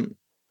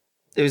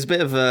 It was a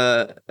bit of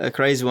a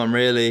crazy one,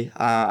 really.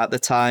 At the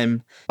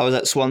time, I was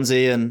at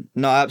Swansea, and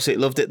I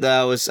absolutely loved it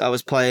there. I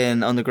was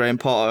playing under Graham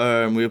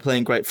Potter, and we were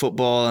playing great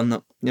football,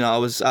 and I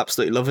was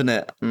absolutely loving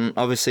it. And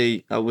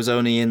obviously, I was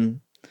only in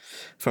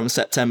from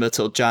September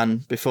till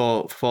Jan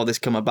before this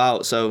come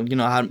about, so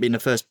I hadn't been a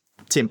first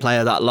team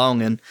player that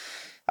long. And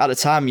at the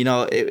time,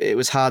 it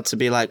was hard to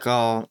be like,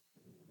 to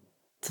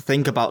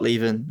think about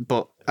leaving,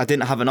 but I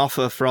didn't have an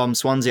offer from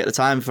Swansea at the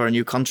time for a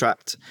new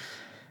contract,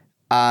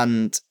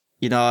 and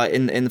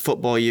in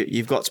football,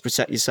 you've got to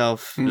protect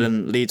yourself.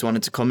 And Leeds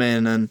wanted to come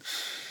in, and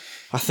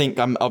I think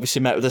I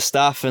obviously met with the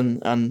staff, and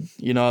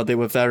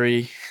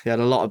they had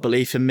a lot of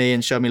belief in me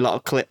and showed me a lot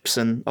of clips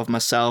of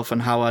myself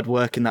and how I'd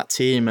work in that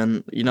team.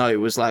 And it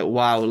was like,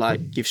 wow,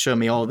 like you've shown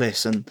me all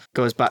this, and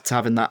goes back to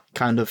having that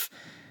kind of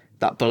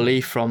that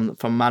belief from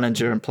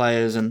manager and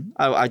players. And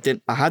I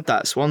had that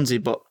at Swansea,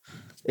 but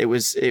it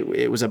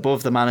was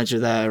above the manager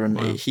there, and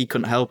he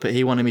couldn't help it.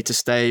 He wanted me to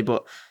stay,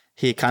 but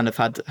he kind of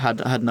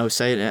had no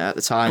say in it at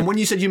the time. And when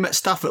you said you met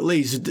staff at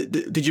Leeds,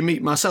 did you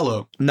meet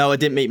Marcelo? No, I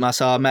didn't meet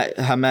Marcelo.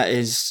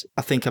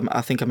 I think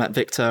I met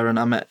Victor, and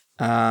I met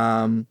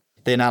the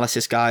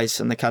analysis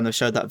guys, and they kind of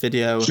showed that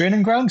video.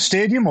 Training ground,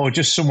 stadium, or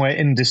just somewhere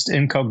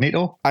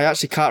incognito? I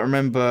actually can't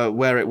remember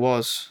where it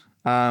was,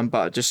 but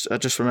I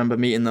just remember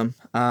meeting them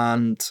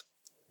and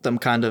them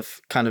kind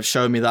of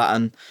showed me that.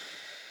 And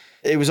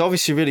it was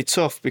obviously really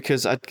tough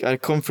because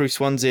I'd come through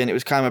Swansea and it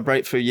was kind of a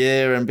breakthrough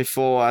year. And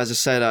before, as I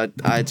said,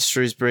 I had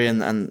Shrewsbury,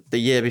 and the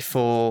year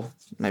before,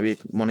 maybe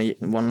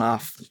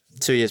 1.5,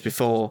 2 years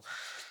before,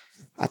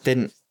 I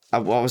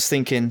was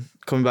thinking,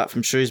 coming back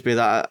from Shrewsbury,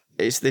 that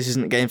this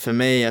isn't a game for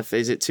me.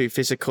 Is it too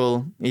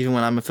physical? Even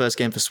when I had my first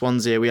game for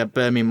Swansea, we had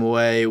Birmingham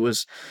away. It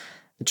was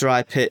a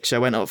dry pitch. I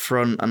went up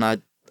front, and I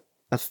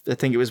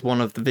think it was one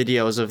of the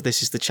videos of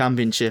This Is the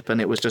Championship, and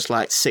it was just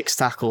like 6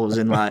 tackles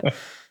in like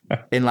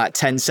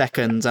 10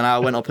 seconds, and I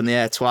went up in the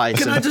air twice.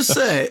 Can I just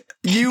say,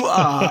 you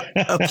are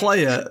a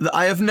player that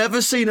I have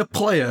never seen a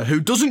player who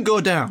doesn't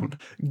go down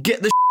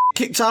get the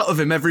kicked out of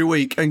him every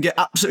week and get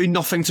absolutely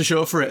nothing to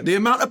show for it. The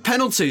amount of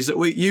penalties that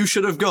you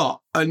should have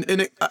got,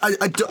 and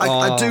I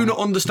do not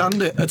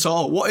understand it at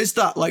all. What is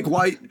that? Like,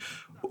 why?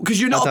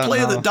 Because you're not a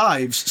player that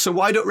dives, so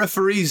why don't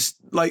referees,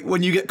 like,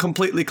 when you get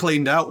completely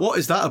cleaned out, what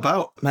is that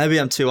about? Maybe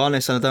I'm too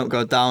honest and I don't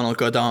go down, or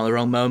go down at the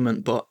wrong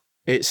moment, but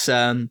it's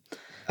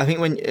I think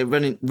when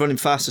running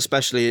fast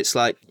especially, it's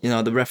like,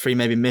 the referee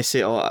maybe miss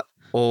it,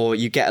 or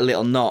you get a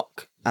little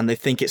knock and they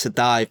think it's a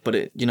dive, but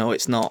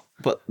it's not.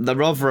 But the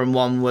Rotherham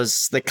one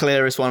was the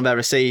clearest one I've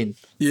ever seen.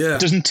 Yeah.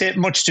 It doesn't take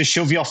much to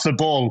shove you off the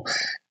ball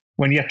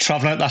when you're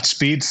travelling at that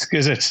speed,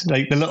 is it?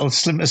 Like the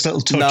slimmest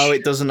little touch. No,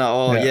 it doesn't at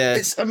all. Yeah.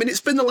 It's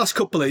been the last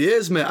couple of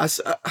years, mate. I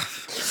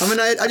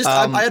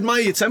admire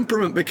your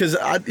temperament, because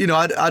I'd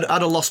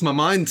have lost my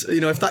mind.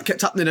 If that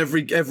kept happening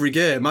every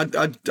game,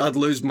 I'd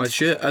lose my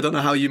shit. I don't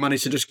know how you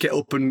managed to just get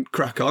up and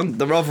crack on.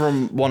 The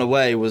Rotherham one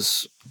away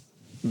was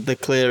the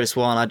clearest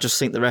one. I just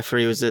think the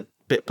referee was a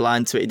bit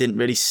blind to it. He didn't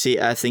really see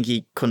it. I think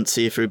he couldn't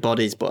see it through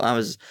bodies, but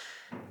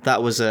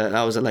that was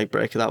a leg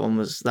breaker. That one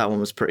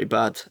was pretty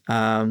bad.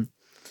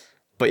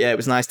 But yeah, it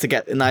was nice to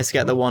get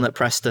the one at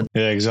Preston.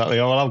 Yeah, exactly.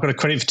 Oh, well, I've got to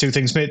credit for two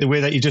things, mate. The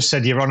way that you just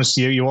said you're honest,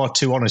 you are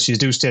too honest. You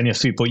do stay on your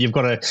feet, but you've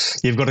got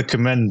to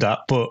commend that.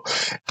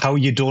 But how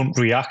you don't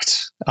react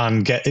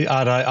and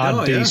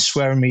I'd be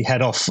swearing me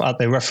head off at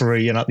the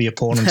referee and at the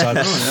opponent.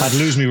 I'd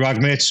lose me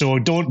rag, mate. So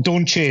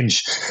don't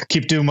change.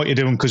 Keep doing what you're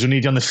doing, because we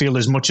need you on the field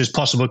as much as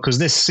possible. Because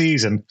this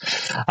season,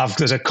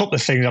 there's a couple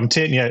of things I'm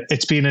taking you.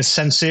 It's been a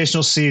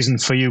sensational season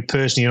for you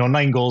personally.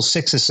 9 goals,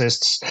 6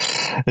 assists.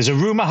 There's a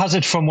rumour has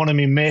it from one of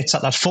my mates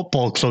at that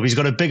football club. He's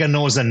got a bigger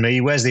nose than me.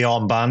 He wears the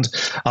armband.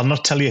 I'll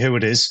not tell you who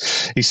it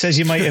is. He says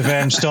you might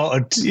have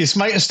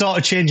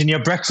started changing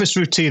your breakfast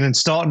routine and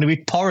starting to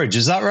eat porridge.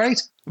 Is that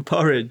right?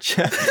 Porridge.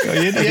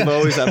 I've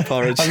always had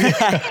porridge.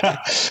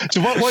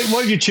 So what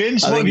have you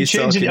changed? What have you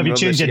changed? Have you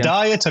changed your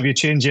diet? Have you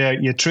changed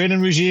your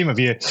training regime? Have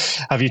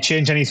you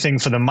changed anything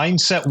for the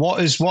mindset? What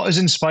has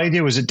inspired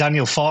you? Was it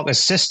Daniel Farke's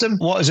system?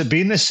 What has it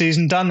been this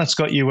season, Dan, that's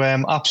got you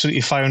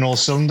absolutely firing all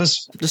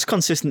cylinders? Just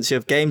consistency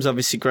of games,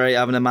 obviously great.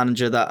 Having a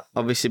manager that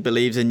obviously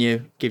believes in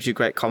you, gives you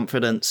great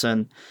confidence.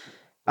 And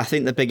I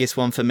think the biggest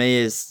one for me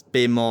is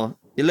being a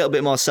little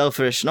bit more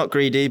selfish, not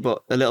greedy,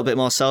 but a little bit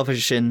more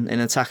selfish in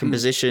attacking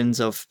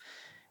positions of,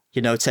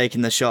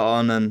 taking the shot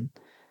on. And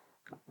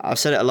I've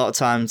said it a lot of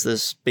times,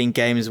 there's been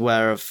games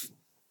where I've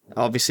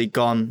obviously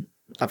gone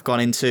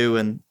into,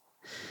 and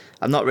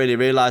I've not really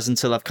realised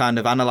until I've kind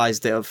of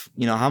analysed it of,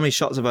 how many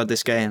shots I've had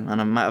this game,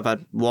 and I might have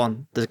had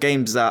one. There's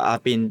games that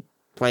I've been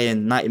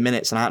playing 90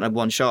 minutes and I haven't had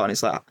one shot, and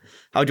it's like,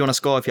 how do you want to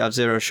score if you have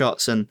 0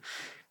 shots? And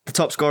the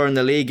top scorer in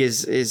the league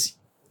is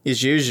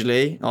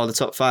usually, or the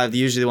top 5,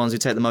 usually the ones who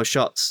take the most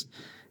shots.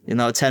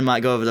 10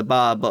 might go over the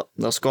bar, but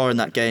they'll score in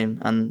that game.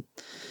 And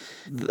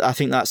I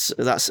think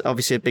that's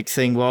obviously a big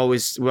thing. We're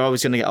always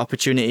going to get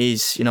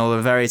opportunities. We're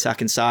a very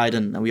attacking side,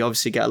 and we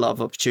obviously get a lot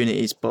of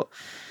opportunities. But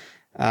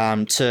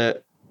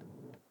to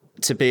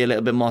be a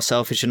little bit more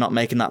selfish and not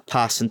making that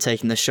pass and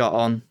taking the shot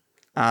on.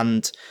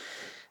 And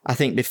I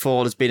think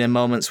before there's been in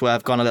moments where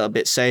I've gone a little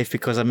bit safe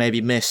because I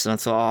maybe missed, and I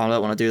thought, I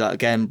don't want to do that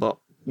again. But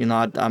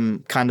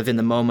I'm kind of in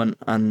the moment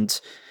and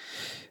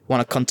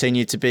want to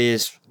continue to be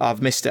as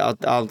I've missed it.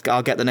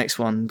 I'll get the next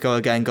one. Go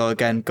again,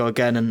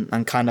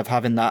 and kind of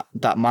having that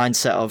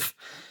mindset of,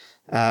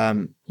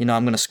 I'm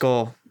going to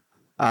score,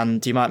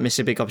 and you might miss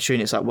a big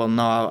opportunity. It's like, well,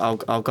 no,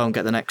 I'll go and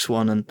get the next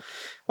one. And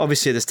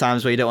obviously, there's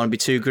times where you don't want to be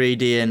too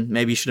greedy, and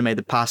maybe you should have made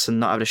the pass and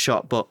not had a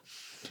shot, but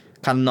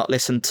kind of not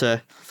listen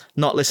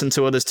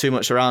to others too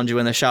much around you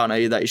when they're shouting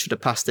at you that you should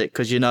have passed it,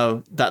 because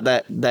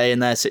that they in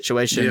their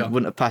situation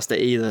wouldn't have passed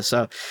it either.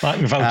 So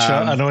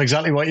I know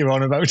exactly what you're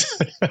on about.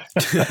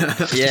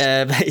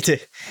 Yeah,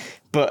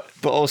 but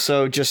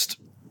also just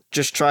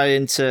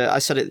trying to. I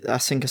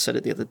think I said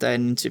it the other day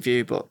in an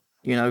interview, but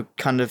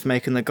kind of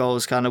making the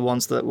goals kind of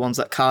ones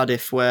that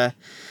Cardiff where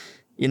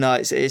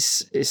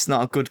it's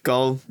not a good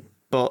goal,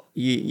 but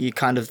you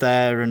kind of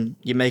there and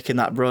you're making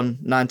that run.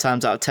 9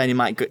 times out of 10 you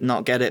might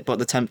not get it, but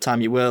the 10th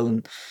time you will,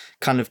 and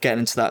kind of getting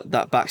into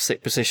that back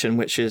stick position,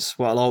 which is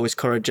what I'll always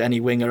encourage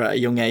any winger at a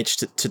young age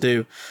to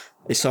do.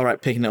 It's all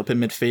right picking it up in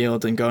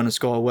midfield and going and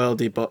score a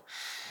worldie, but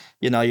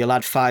you'll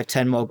add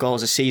 5-10 more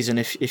goals a season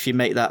if you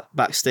make that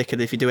back stick,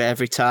 and if you do it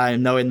every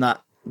time, knowing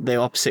that the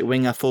opposite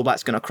winger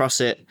fullback's going to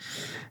cross it.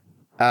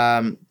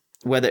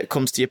 Whether it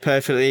comes to you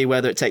perfectly,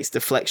 whether it takes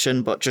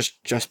deflection, but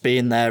just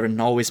being there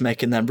and always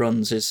making them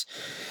runs is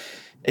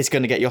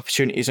going to get you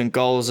opportunities and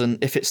goals.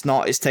 And if it's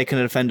not, it's taking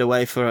a defender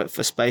away for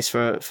space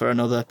for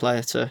another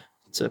player to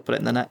put it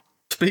in the net.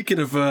 Speaking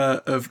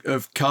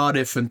of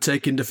Cardiff and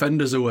taking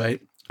defenders away,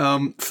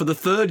 for the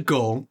third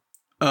goal,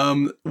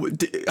 were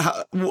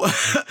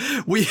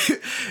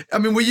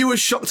you as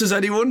shocked as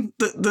anyone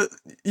that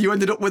you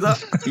ended up with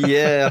that?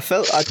 Yeah,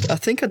 I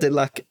think I did.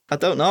 I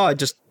don't know.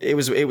 It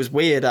was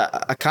weird.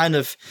 I kind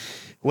of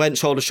went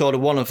shoulder to shoulder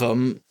one of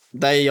them.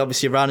 They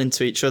obviously ran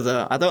into each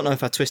other. I don't know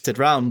if I twisted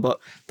round, but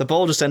the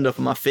ball just ended up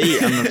on my feet,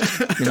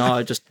 and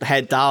I just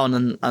head down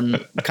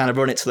and kind of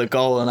run it to the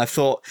goal. And I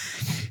thought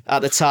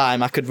at the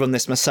time I could run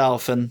this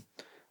myself, and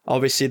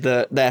obviously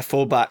their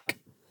fullback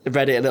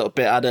read it a little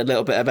bit, had a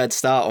little bit of head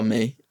start on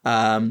me.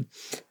 And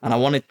I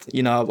wanted,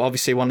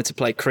 obviously wanted to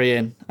play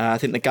Cree. I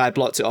think the guy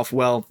blocked it off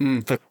well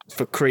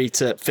for Cree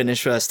to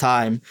finish first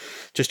time.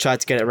 Just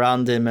tried to get it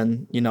around him,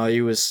 and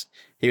he was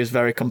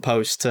very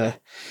composed to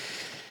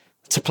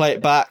play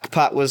it back.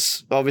 Pat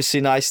was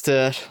obviously nice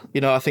to,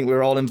 I think we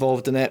were all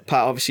involved in it.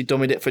 Pat obviously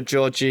dummied it for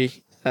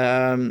Georgie.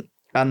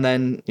 And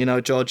then,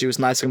 Georgie was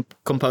nice and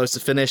composed to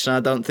finish. And I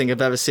don't think I've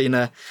ever seen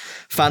a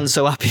fan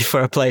so happy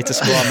for a player to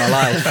score in my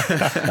life.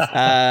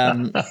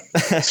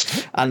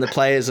 And the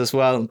players as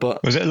well.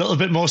 But was it a little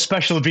bit more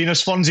special being a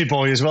Swansea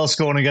boy as well,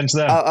 scoring against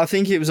them? I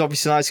think it was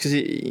obviously nice because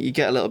you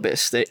get a little bit of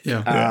stick.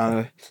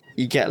 Yeah.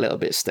 You get a little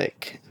bit of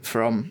stick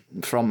from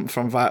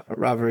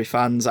rivalry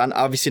fans. And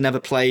obviously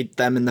never played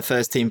them in the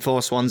first team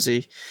for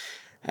Swansea.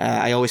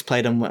 I always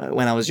played them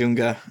when I was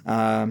younger.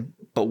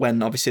 But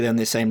when obviously they're in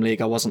the same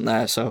league, I wasn't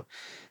there. So,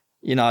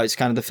 it's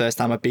kind of the first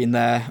time I've been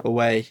there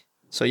away.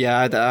 So yeah,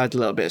 I had a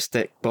little bit of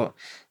stick, but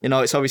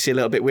it's obviously a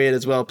little bit weird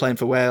as well playing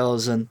for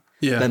Wales, and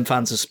then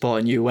fans are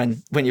supporting you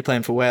when you're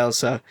playing for Wales.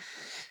 So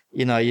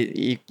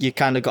you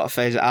kind of got to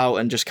phase it out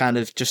and just kind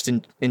of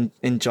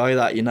enjoy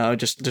that.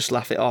 Just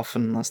laugh it off,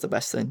 and that's the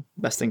best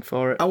thing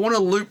for it. I want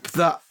to loop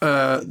that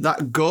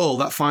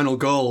final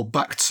goal,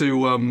 back to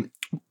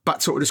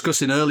what we were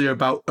discussing earlier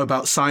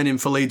about signing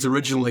for Leeds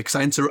originally, because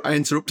I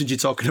interrupted you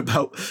talking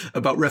about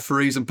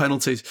referees and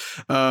penalties.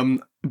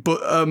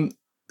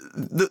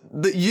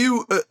 That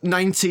you at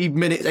 90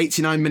 minutes,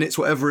 89 minutes,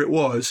 whatever it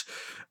was,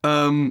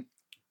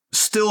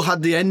 still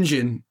had the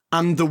engine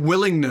and the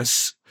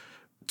willingness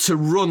to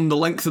run the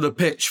length of the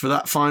pitch for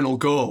that final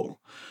goal.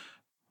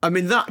 I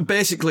mean, that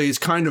basically is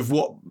kind of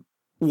what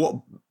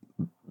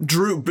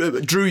drew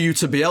you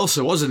to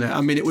Bielsa, wasn't it?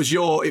 I mean, it was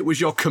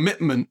your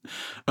commitment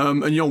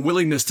and your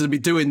willingness to be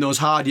doing those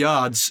hard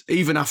yards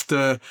even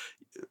after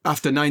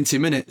 90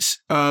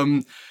 minutes.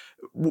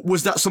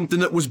 Was that something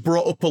that was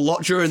brought up a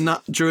lot during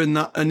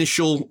that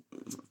initial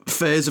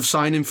phase of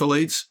signing for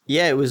Leeds?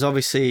 Yeah, it was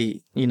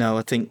obviously,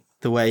 I think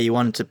the way he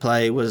wanted to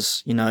play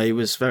was, he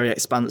was very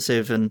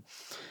expansive, and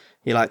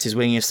he liked his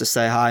wingers to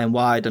stay high and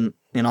wide, and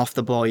off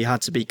the ball you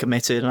had to be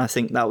committed, and I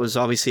think that was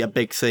obviously a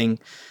big thing.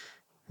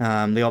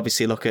 They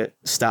obviously look at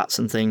stats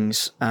and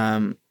things.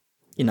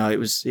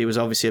 It was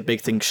obviously a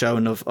big thing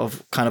shown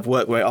of kind of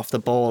work rate off the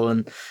ball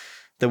and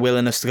the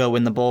willingness to go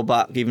win the ball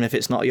back, even if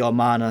it's not your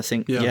man. I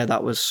think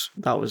that was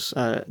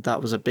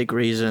a big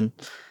reason.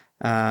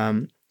 I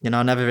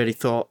never really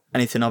thought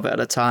anything of it at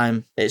the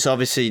time. It's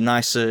obviously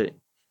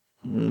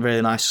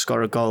really nice to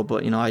score a goal,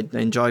 but I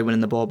enjoy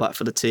winning the ball back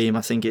for the team.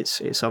 I think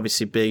it's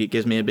obviously big. It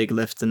gives me a big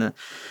lift, and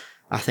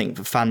I think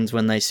for fans,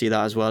 when they see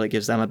that as well, it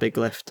gives them a big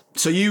lift.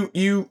 So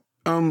you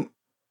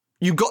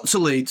got to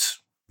Leeds.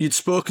 You'd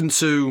spoken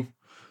to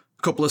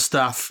a couple of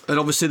staff, and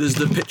obviously there's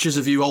the pictures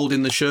of you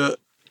holding the shirt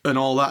and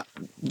all that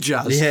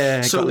jazz. Yeah,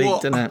 so got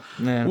leaked, didn't it?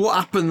 Yeah. What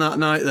happened that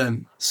night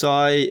then? So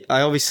I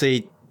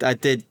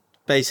did.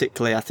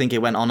 Basically, I think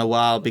it went on a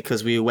while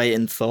because we were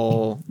waiting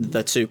for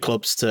the two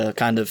clubs to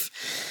kind of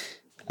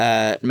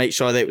make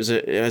sure that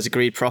it was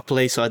agreed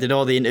properly. So I did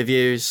all the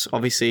interviews.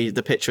 Obviously,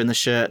 the picture in the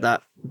shirt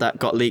that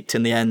got leaked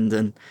in the end,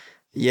 and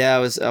yeah, I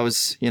was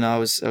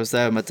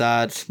there with my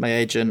dad, my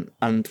agent,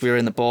 and we were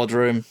in the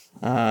boardroom.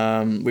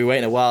 We were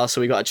waiting a while,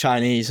 so we got a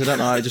Chinese. I don't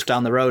know, just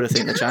down the road. I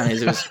think the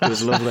Chinese. It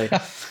was lovely.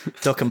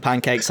 Duck and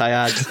pancakes I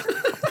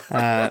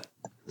had.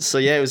 So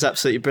yeah, it was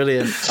absolutely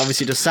brilliant.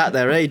 Obviously, just sat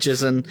there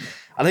ages, and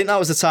I think that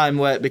was the time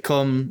where it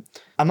become.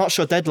 I'm not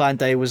sure deadline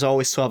day was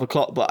always 12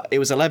 o'clock, but it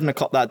was 11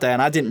 o'clock that day,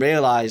 and I didn't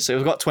realise.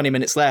 We've got 20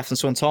 minutes left, and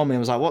someone told me, I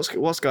was like,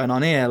 what's going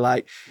on here?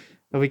 Like,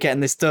 are we getting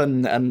this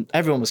done? And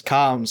everyone was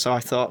calm, so I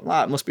thought,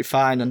 it must be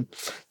fine. And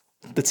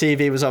the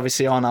TV was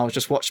obviously on. I was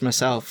just watching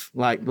myself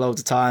like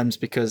loads of times,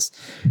 because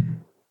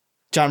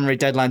January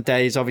deadline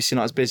day is obviously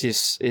not as busy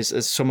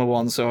as summer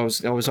one. So I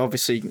was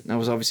obviously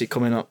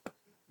coming up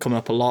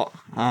a lot.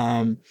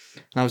 And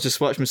I was just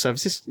watching myself.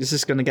 Is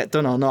this going to get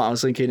done or not? I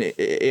was thinking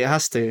it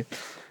has to.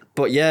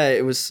 But yeah,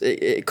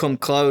 it come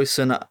close,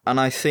 and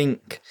I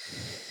think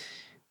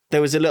there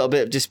was a little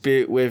bit of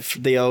dispute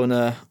with the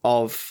owner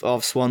of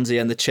Swansea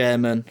and the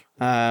chairman,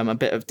 a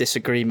bit of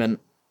disagreement,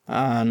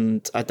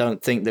 and I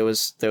don't think there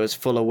was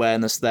full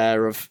awareness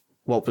there of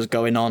what was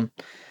going on.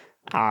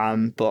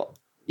 But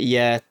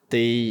yeah,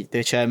 the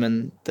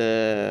chairman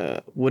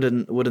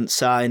wouldn't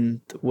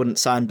sign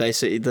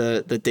basically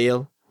the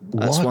deal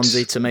at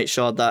Swansea to make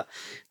sure that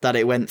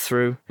it went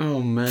through.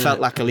 Oh man, felt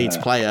like a Leeds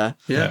player.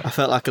 Yeah, I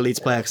felt like a Leeds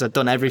player because I'd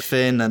done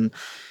everything and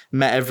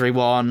met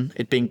everyone.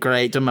 It'd been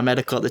great. Done my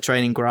medical at the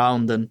training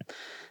ground, and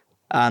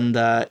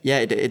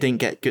it didn't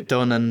get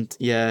done. And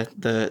yeah,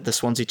 the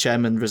Swansea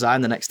chairman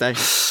resigned the next day.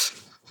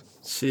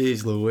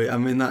 Jeez Louis, I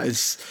mean that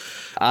is,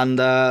 and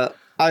I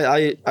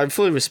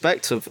fully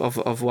respect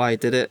of why he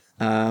did it.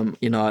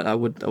 I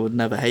would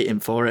never hate him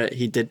for it.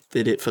 He did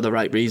it for the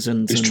right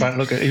reasons. He was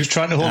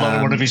trying to hold on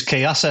to one of his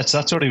key assets.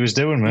 That's what he was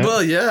doing, man.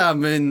 Well, yeah. I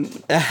mean,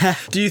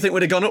 do you think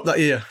we'd have gone up that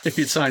year if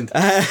you'd signed?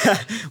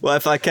 Well,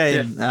 if I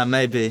came,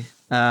 maybe.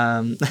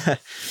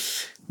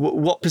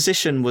 What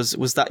position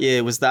was that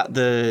year? Was that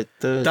the?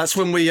 That's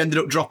when we ended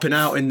up dropping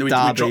out in the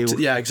Derby. we dropped.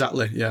 Yeah,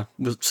 exactly. Yeah,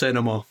 we'll say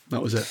no more.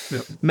 That was it.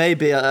 Yep.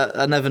 Maybe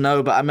I never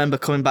know, but I remember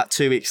coming back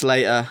 2 weeks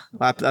later.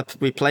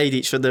 We played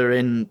each other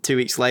in 2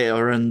 weeks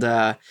later, and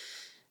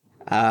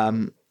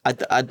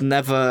I'd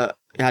never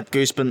had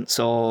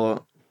goosebumps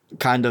or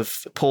kind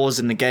of pause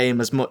in the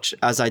game as much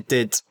as I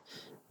did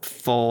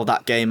for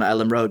that game at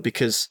Elland Road,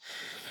 because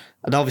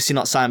I'd obviously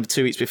not signed for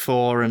 2 weeks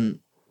before, and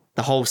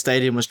the whole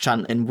stadium was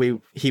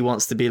chanting, he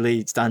wants to be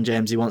Leeds, Dan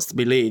James, he wants to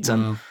be Leeds.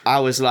 And I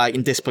was like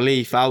in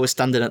disbelief. I was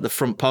standing at the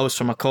front post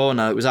from a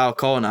corner. It was our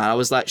corner. I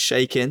was like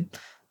shaking.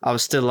 I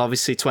was still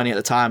obviously 20 at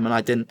the time, and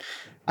I didn't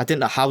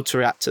know how to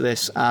react to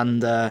this.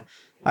 And I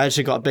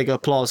actually got a bigger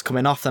applause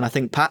coming off than I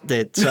think Pat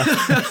did. So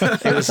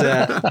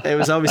it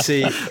was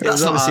obviously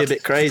a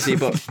bit crazy,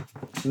 but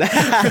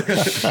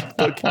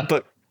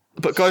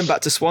but going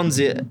back to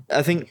Swansea,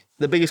 I think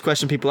the biggest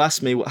question people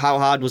ask me, how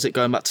hard was it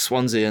going back to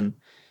Swansea? And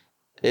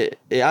it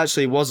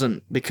actually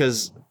wasn't,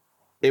 because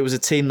it was a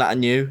team that I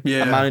knew,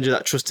 a manager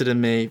that trusted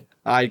in me.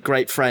 I had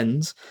great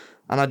friends,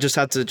 and I just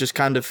had to just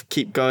kind of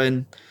keep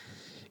going,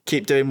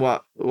 keep doing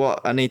what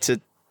I need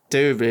to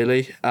do,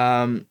 really.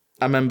 I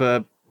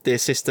remember the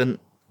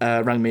assistant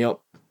rang me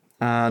up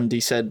and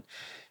he said,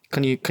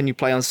 can you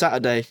play on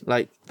Saturday?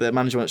 Like, the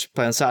manager wants to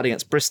play on Saturday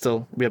against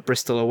Bristol. We had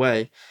Bristol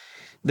away.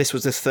 This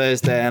was this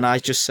Thursday, and I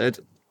said,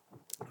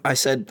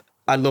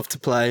 I'd love to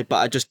play, but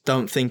I just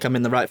don't think I'm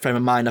in the right frame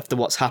of mind after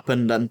what's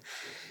happened. And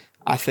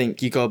I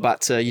think you go back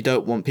to, you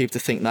don't want people to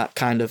think that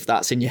kind of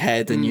that's in your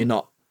head and you're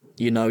not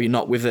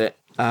with it.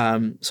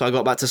 So I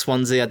got back to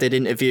Swansea. I did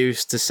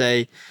interviews to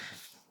say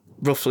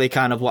roughly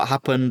kind of what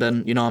happened,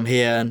 and I'm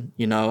here, and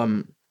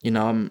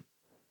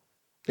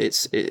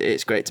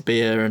it's great to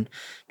be here and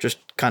just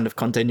kind of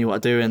continue what I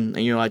do. And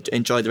I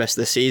enjoyed the rest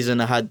of the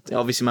season. I had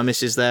obviously my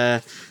missus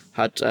there,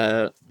 had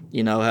her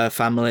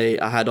family.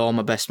 I had all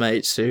my best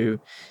mates who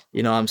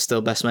I'm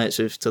still best mates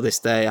with to this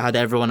day. I had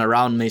everyone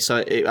around me, so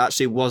it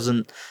actually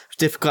wasn't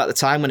difficult at the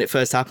time when it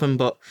first happened,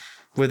 but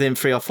within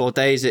 3 or 4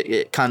 days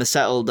it kind of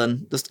settled,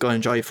 and just go and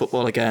enjoy your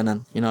football again.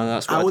 And that's what I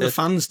did. How were the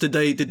fans? Did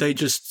they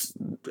just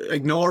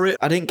ignore it?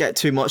 I didn't get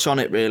too much on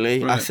it,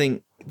 really. Right. I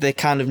think they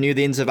kind of knew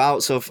the ins and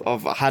outs of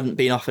I hadn't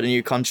been offered a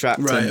new contract.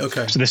 Right,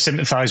 okay. So they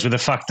sympathised with the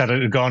fact that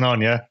it had gone on,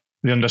 yeah?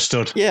 They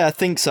understood. Yeah, I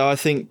think so. I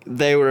think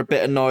they were a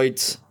bit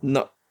annoyed,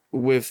 not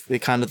with the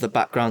kind of the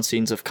background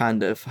scenes of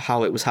kind of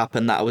how it was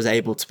happened, that I was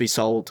able to be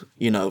sold,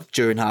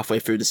 during halfway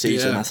through the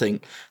season. Yeah. I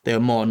think they were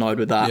more annoyed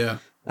with that.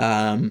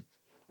 Yeah.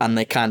 And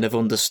they kind of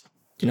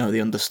they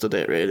understood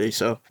it, really.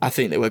 So I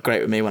think they were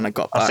great with me when I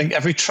got back. I think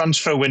every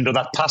transfer window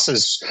that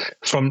passes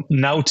from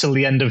now till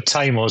the end of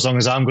time, or as long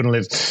as I'm going to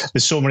live,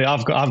 there's so many.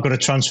 I've got a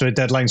transfer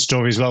deadline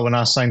story as well when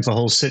I signed for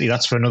Hull City.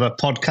 That's for another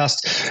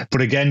podcast.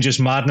 But again, just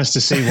madness to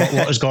see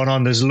what has gone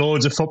on. There's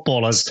loads of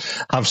footballers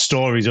have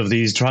stories of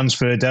these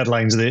transfer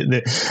deadlines.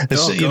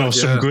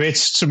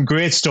 Some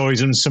great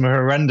stories and some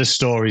horrendous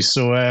stories.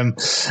 So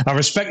I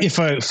respect you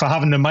for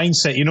having the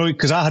mindset,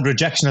 because I had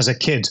rejection as a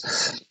kid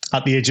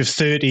at the age of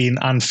 13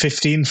 and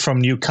 15 from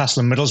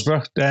Newcastle and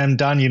Middlesbrough.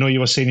 Dan, you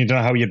were saying you don't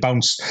know how you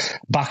bounce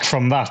back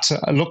from that.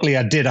 Luckily,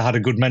 I did. I had a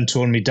good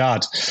mentor in my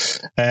dad.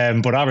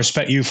 But I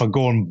respect you for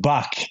going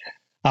back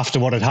after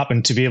what had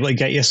happened to be able to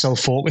get yourself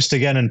focused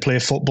again and play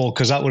football,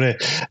 because that would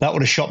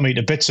have shot me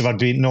to bits if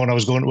I'd known I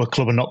was going to a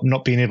club and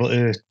not being able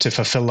to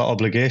fulfil that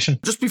obligation.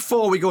 Just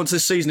before we go into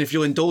this season, if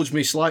you'll indulge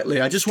me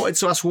slightly, I just wanted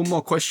to ask one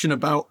more question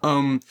about...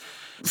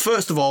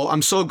 First of all,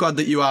 I'm so glad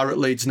that you are at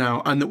Leeds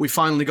now, and that we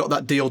finally got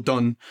that deal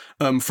done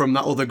from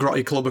that other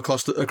grotty club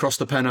across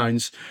the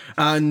Pennines.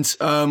 And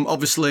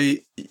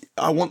obviously,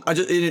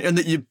 and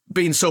that you've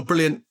been so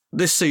brilliant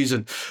this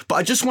season. But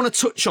I just want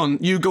to touch on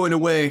you going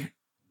away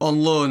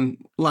on loan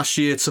last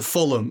year to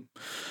Fulham,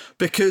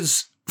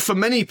 because for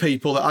many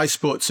people that I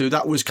spoke to,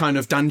 that was kind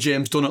of Dan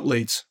James done at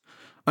Leeds.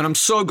 And I'm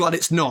so glad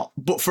it's not.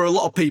 But for a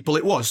lot of people,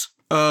 it was.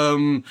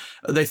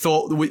 They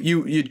thought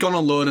you'd gone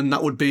on loan and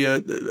that would be a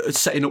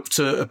setting up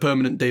to a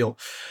permanent deal.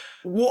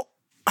 What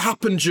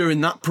happened during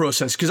that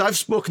process? Because I've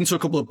spoken to a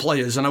couple of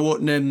players, and I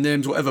won't name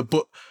names, whatever,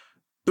 but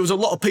there was a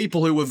lot of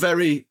people who were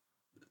very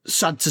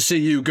sad to see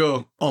you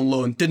go on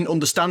loan, didn't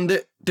understand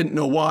it, didn't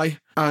know why.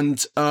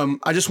 And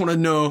I just want to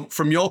know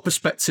from your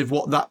perspective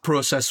what that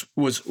process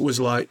was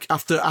like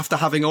after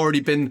having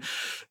already been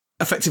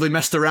effectively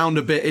messed around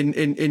a bit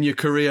in your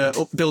career,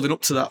 building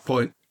up to that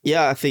point.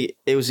 Yeah, I think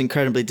it was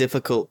incredibly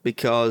difficult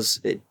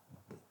because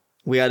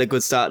we had a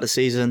good start of the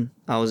season.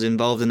 I was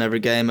involved in every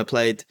game I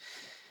played.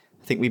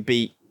 I think we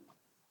beat,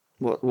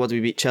 what did we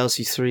beat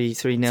Chelsea 3-0?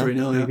 3-0,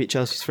 yeah. We beat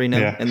Chelsea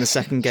 3-0 in the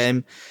second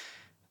game.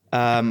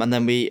 And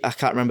then I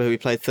can't remember who we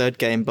played third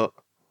game, but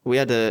we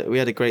had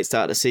a great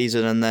start of the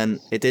season, and then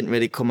it didn't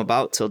really come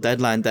about till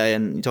deadline day.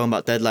 And you're talking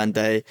about deadline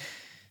day,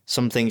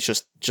 some things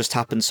just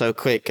happened so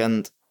quick,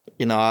 and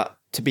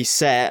to be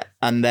set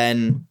and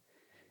then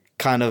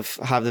kind of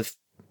have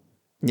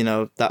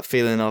that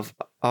feeling of,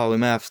 we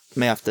may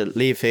have to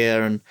leave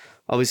here, and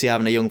obviously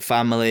having a young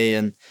family,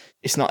 and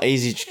it's not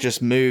easy to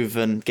just move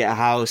and get a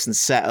house and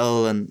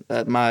settle. And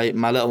my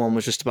little one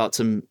was just about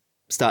to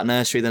start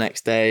nursery the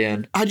next day.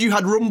 And had you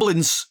had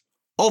rumblings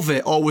of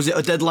it, or was it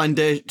a deadline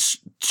day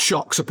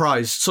shock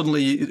surprise?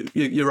 Suddenly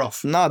you're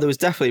off. No, there was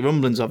definitely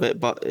rumblings of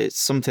it, but it's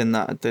something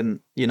that I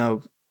didn't,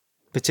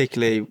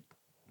 particularly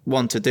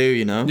want to do.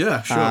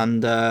 Yeah, sure.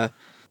 And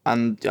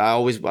I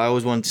always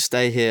wanted to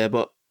stay here,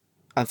 but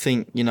I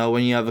think,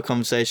 when you have a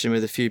conversation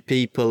with a few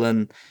people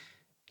and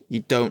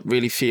you don't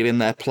really feel in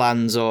their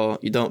plans, or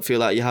you don't feel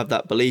like you have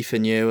that belief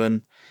in you,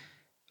 and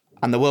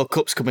the World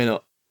Cup's coming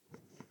up,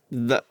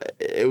 that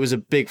it was a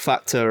big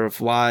factor of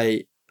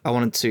why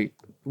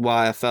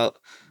I felt,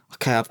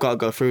 okay, I've got to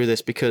go through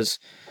this, because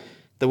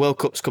the World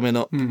Cup's coming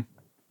up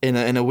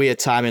in a weird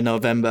time in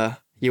November.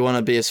 You want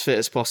to be as fit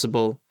as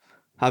possible.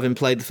 Having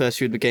played the first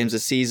few of the games of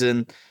the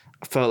season,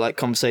 I felt like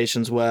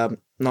conversations where I'm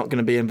not going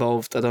to be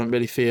involved. I don't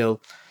really feel...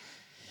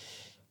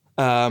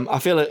 I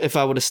feel like if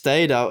I would have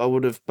stayed, I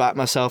would have backed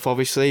myself,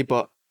 obviously,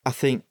 but I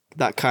think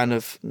that kind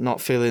of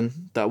not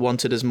feeling that I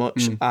wanted as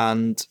much,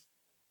 and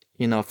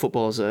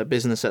football's a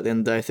business at the end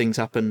of the day. Things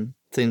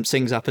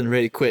happen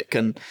really quick,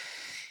 and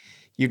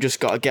you've just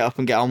got to get up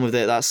and get on with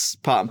it. That's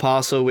part and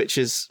parcel, which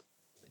is,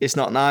 it's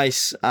not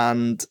nice,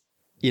 and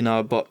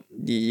but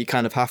you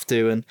kind of have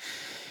to. And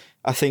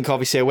I think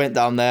obviously I went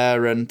down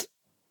there and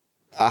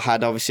I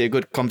had obviously a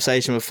good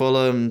conversation with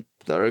Fulham.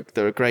 They're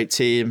a great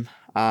team,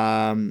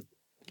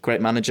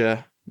 great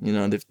manager.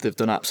 They've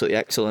done absolutely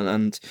excellent,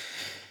 and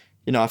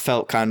I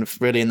felt kind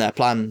of really in their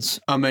plans.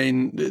 I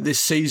mean, this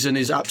season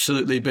has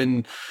absolutely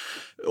been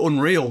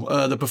unreal.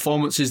 The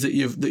performances that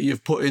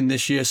you've put in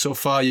this year so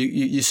far,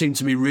 you seem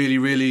to be really,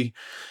 really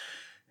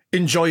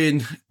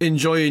enjoying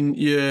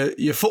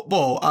your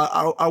football.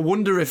 I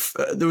wonder if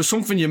there was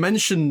something you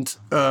mentioned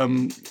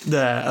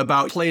there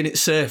about playing it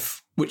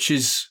safe, which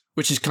is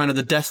kind of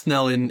the death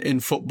knell in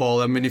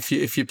football. I mean, if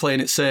you're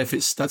playing it safe,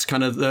 that's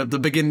kind of the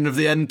beginning of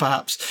the end,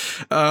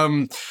 perhaps.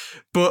 And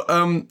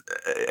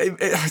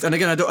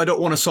again, I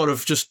don't want to sort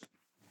of just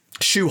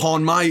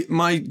shoehorn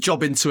my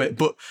job into it,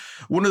 but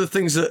one of the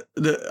things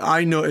that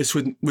I notice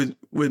with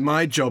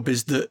my job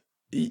is that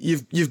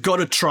you've got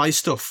to try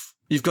stuff.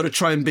 You've got to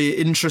try and be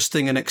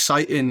interesting and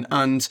exciting.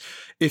 And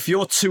if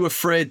you're too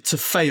afraid to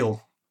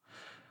fail,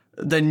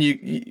 then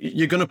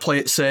you're going to play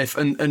it safe,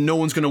 and no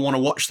one's going to want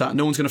to watch that.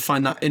 No one's going to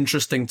find that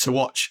interesting to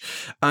watch.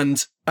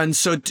 And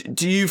so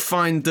do you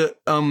find that,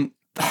 I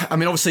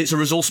mean, obviously it's a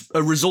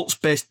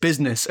results-based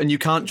business and you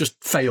can't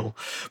just fail,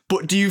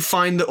 but do you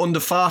find that under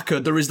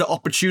Farke there is the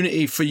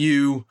opportunity for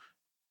you,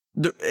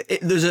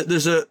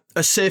 there's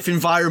a safe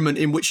environment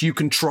in which you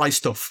can try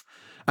stuff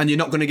and you're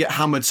not going to get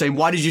hammered saying,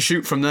 why did you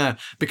shoot from there?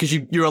 Because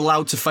you're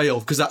allowed to fail,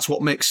 because that's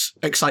what makes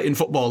exciting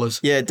footballers.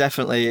 Yeah,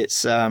 definitely.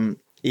 It's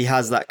he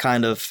has that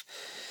kind of,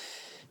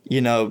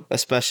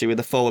 especially with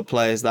the forward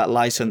players, that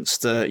license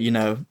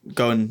to,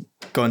 go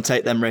and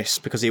take them risks,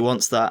 because he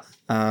wants that.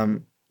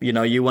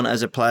 You want it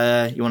as a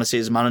player, you want to see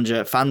it as a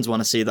manager, fans want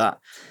to see that.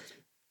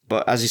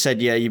 But as you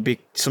said, yeah,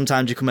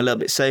 sometimes you come a little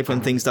bit safe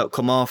when things don't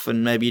come off,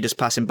 and maybe you're just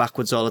passing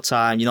backwards all the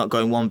time. You're not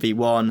going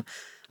 1v1,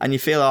 and you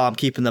feel, I'm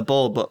keeping the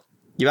ball, but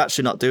you're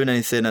actually not doing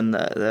anything, and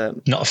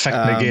not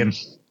affecting the game.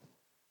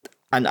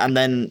 And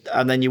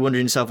then you're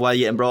wondering yourself why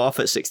you're getting brought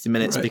off at 60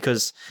 minutes, right?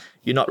 Because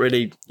you're not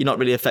really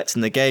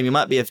affecting the game. You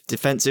might be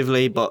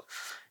defensively, but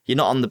you're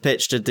not on the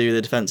pitch to do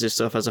the defensive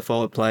stuff as a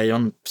forward player. You're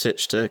on the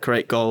pitch to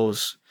create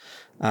goals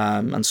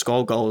and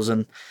score goals,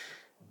 and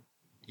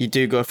you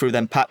do go through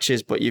them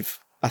patches. But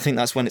I think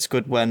that's when it's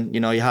good, when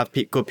you have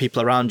good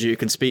people around you who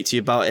can speak to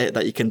you about it,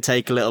 that you can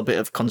take a little bit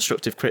of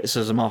constructive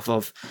criticism off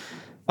of.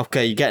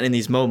 Okay, you're getting in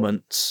these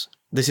moments.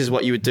 This is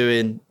what you were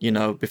doing,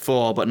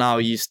 before, but now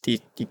you're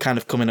kind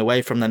of coming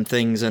away from them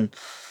things, and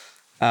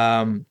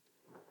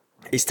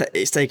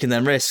it's taking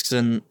them risks,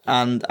 and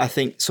I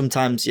think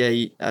sometimes,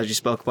 yeah, as you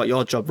spoke about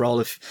your job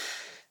role,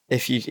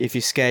 if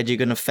you're scared you're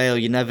going to fail,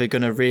 you're never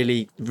going to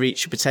really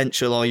reach your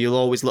potential, or you'll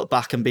always look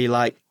back and be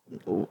like,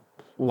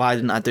 why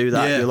didn't I do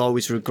that? Yeah. You'll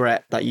always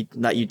regret that you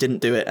didn't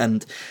do it.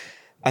 And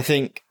I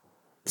think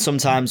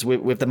sometimes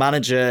with the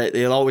manager,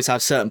 they'll always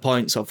have certain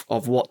points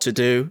of what to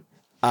do,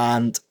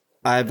 and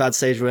I've had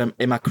stages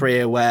in my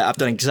career where I've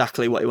done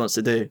exactly what he wants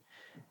to do,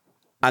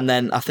 and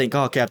then I think,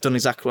 okay, I've done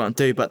exactly what I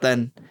do, but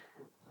then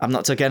I've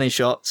not took any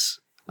shots,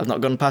 I've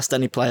not gone past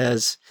any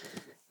players,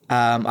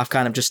 I've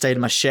kind of just stayed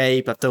in my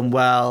shape, I've done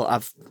well,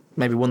 I've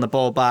maybe won the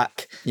ball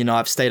back,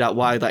 I've stayed out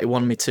wide that he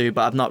wanted me to,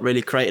 but I've not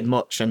really created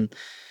much. And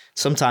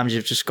sometimes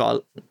you've just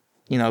got to,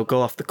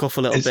 go off the cuff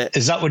a little bit.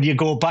 Is that what you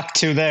go back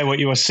to there, what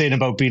you were saying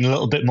about being a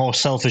little bit more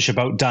selfish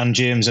about Dan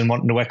James and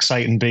wanting to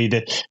excite and be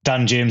the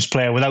Dan James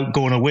player without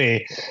going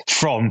away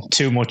from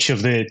too much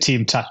of the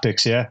team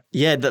tactics, yeah?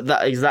 Yeah,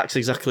 that's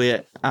exactly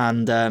it.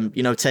 And,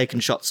 taking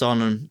shots on,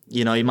 and,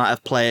 you might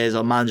have players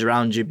or managers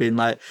around you being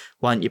like,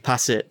 why don't you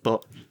pass it?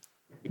 But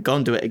go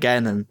and do it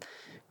again, and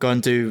go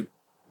and do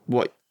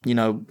what you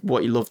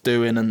love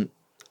doing.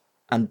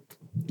 And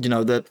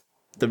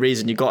the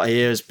reason you got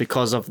here is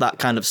because of that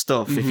kind of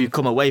stuff. Mm-hmm. If you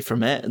come away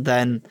from it,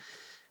 then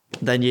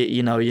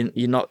you're not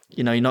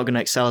going to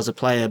excel as a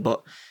player.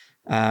 But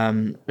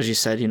as you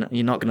said,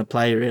 you're not going to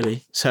play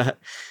really. So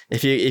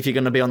if you're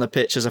going to be on the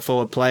pitch as a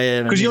forward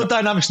player, because your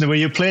dynamics in the way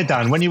you played,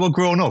 Dan, when you were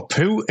growing up,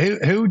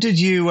 who did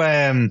you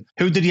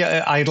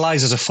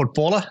idolise as a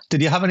footballer?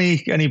 Did you have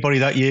anybody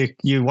that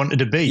you wanted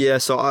to be? Yeah,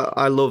 so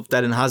I loved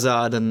Eden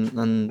Hazard,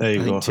 and I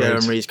think Thierry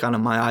Henry's kind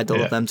of my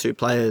idol of them two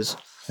players.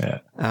 Yeah.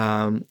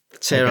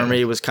 Thierry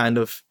Henry was kind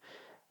of,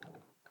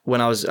 when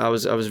I was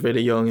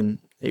really young, and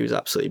he was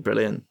absolutely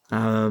brilliant.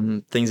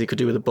 Things he could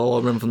do with the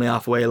ball, run from the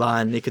halfway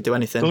line, he could do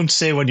anything. Don't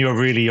say when you were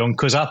really young,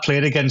 because I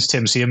played against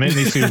him, so you made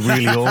me feel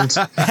really old.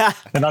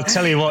 And I'll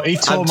tell you what, he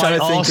tore my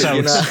arse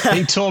out.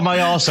 He tore my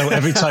arse out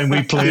every time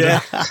we played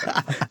him.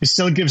 It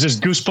still gives us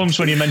goosebumps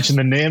when you mention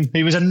the name.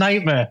 He was a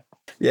nightmare.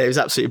 Yeah, he was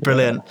absolutely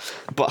brilliant.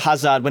 But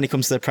Hazard, when he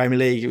comes to the Premier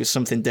League, it was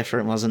something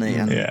different, wasn't he?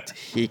 And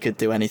he could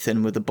do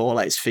anything with the ball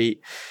at his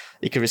feet.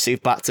 He could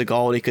receive back to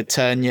goal. He could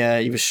turn you.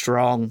 He was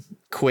strong,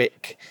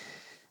 quick.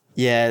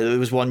 Yeah, there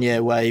was one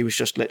year where he was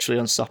just literally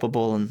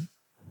unstoppable, and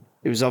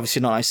it was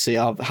obviously not nice to see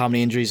how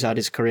many injuries he had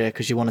his career,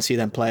 because you want to see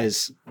them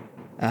players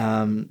You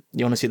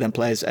want to see them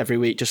players every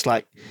week, just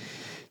like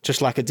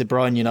a De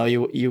Bruyne. You know,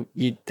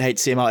 you hate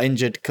to see him out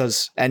injured,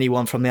 because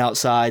anyone from the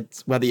outside,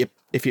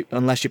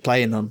 unless you're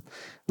playing them,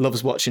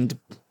 loves watching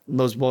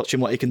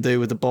what he can do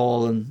with the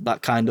ball and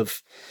that kind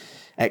of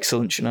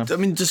excellence. You know, I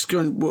mean, just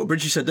going what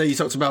Bridgie said there. You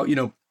talked about, you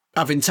know,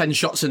 having 10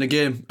 shots in a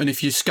game, and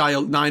if you sky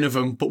 9 of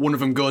them, but one of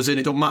them goes in,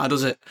 it don't matter,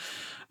 does it?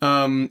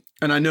 And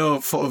I know,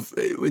 sort of,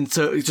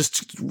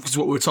 just because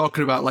what we were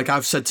talking about, like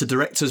I've said to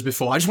directors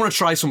before, I just want to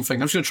try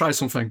something. I'm just going to try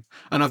something.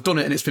 And I've done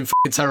it, and it's been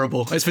fucking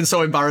terrible. It's been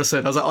so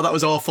embarrassing. I was like, oh, that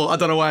was awful. I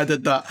don't know why I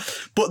did that.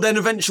 But then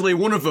eventually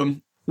one of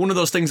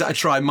those things that I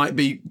try might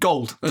be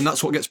gold, and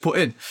that's what gets put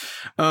in.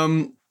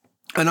 And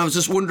I was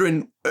just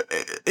wondering,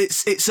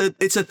 it's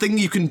a thing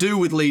you can do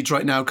with Leeds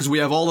right now, because we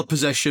have all the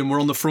possession, we're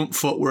on the front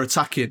foot, we're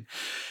attacking.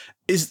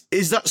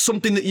 Is that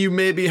something that you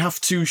maybe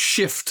have to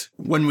shift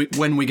when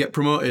we get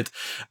promoted,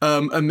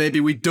 and maybe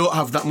we don't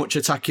have that much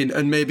attacking,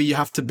 and maybe you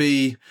have to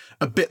be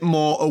a bit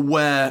more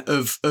aware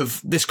of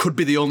this could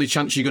be the only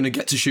chance you're going to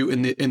get to shoot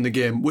in the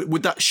game?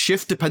 Would that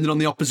shift depending on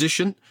the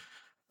opposition,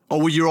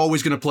 or were you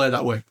always going to play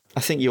that way?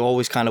 I think you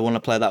always kind of want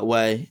to play that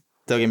way.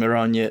 Don't get me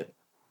wrong,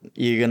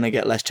 you're going to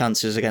get less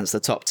chances against the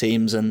top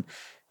teams, and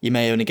you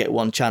may only get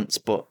one chance,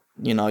 but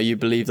you know, you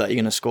believe that you're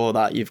going to score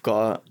that. You've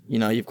got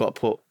to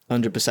put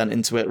 100%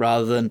 into it,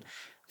 rather than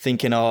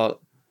thinking,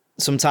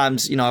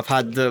 sometimes, you know, I've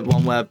had the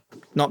one where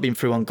not been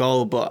through on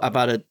goal, but I've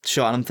had a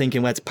shot and I'm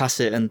thinking where to pass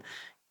it, and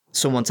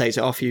someone takes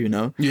it off you, you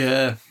know?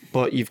 Yeah.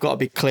 But you've got to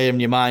be clear in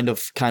your mind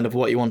of kind of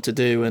what you want to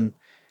do.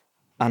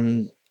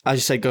 And as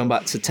you said, going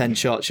back to 10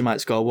 shots, you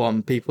might score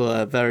 1. People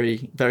are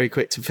very, very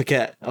quick to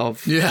forget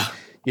of,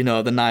 you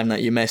know, the 9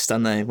 that you missed,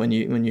 aren't they, when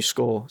you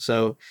score.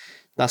 So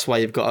that's why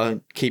you've got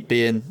to keep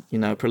being, you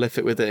know,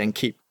 prolific with it and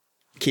keep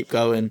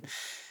going.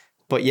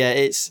 But yeah,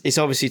 it's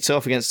obviously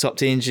tough against top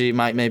teams. You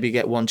might maybe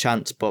get one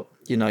chance, but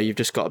you know, you've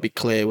just got to be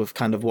clear with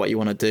kind of what you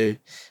want to do.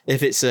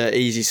 If it's an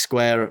easy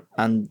square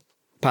and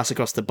pass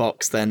across the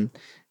box, then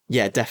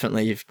yeah,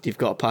 definitely you've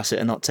got to pass it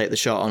and not take the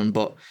shot on.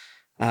 But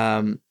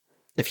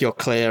if you're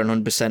clear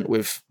and 100%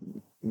 with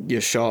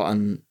your shot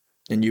and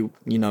you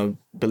know,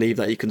 believe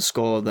that you can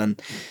score, then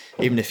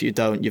even if you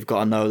don't, you've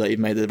got to know that you've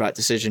made the right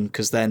decision,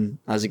 because then,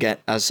 as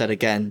said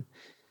again,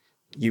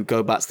 you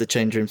go back to the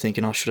change room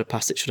thinking, should have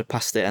passed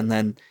it. And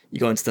then you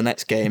go into the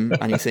next game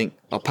and you think,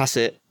 I'll pass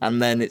it.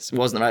 And then it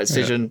wasn't the right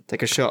decision.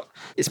 Take a shot.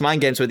 It's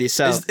mind games with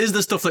yourself. Is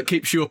the stuff that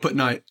keeps you up at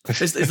night?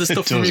 Is the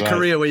stuff from your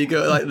career where you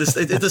go, like, is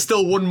there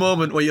still one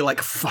moment where you're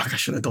like, fuck, I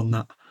should have done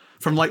that?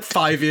 From like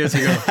 5 years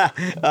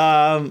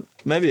ago?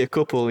 Maybe a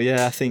couple.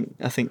 Yeah, I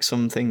think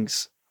some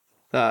things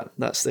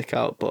that stick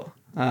out, but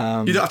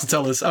you don't have to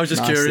tell us. I was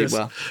just curious.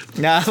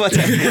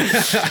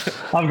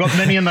 I've got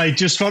many a night,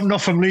 just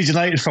not from Leeds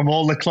United, from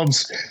all the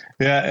clubs.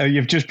 Yeah,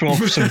 you've just brought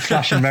some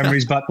flashing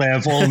memories back there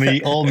of all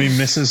me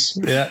misses.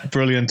 Yeah,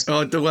 brilliant.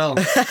 Oh well,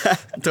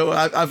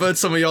 I've heard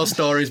some of your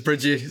stories,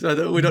 Bridgie.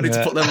 We don't need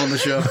to put them on the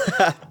show.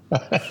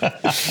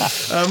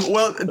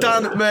 Well,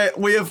 Dan, mate,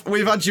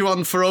 we've had you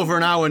on for over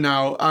an hour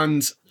now,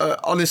 and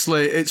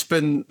honestly, it's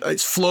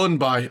flown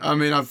by. I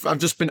mean, I've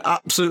just been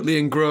absolutely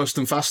engrossed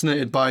and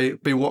fascinated by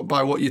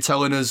what you're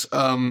telling us.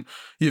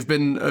 You've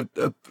been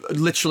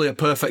literally a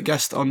perfect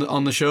guest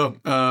on the show.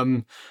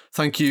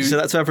 Thank you. So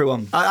that's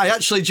everyone. I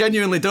actually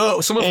genuinely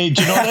don't. Some of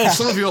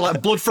you are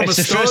like blood from it's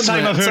a stone. It's the first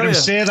time I've heard him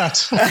say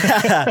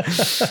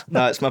that.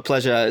 No, it's my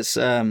pleasure. It's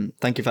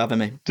thank you for having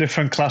me.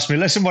 Different class, mate.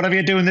 Listen, whatever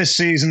you're doing this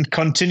season,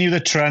 continue the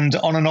trend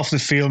on and off the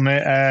field,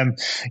 mate.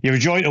 You're a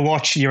joy to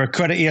watch. You're a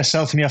credit to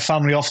yourself and your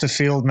family off the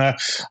field, mate.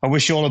 I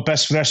wish you all the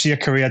best for the rest of your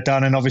career,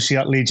 Dan, and obviously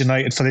at Leeds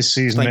United for this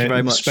season, Thank mate. you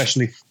very much.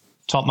 Especially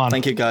top man.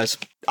 Thank you, guys.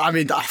 I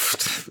mean,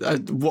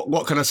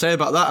 what can I say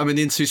about that? I mean,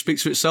 the interview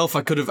speaks for itself.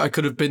 I could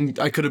have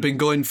been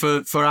going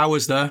for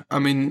hours there. I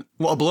mean,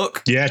 what a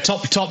bloke. Yeah,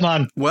 top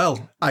man.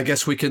 Well, I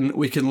guess we can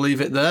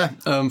leave it there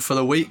for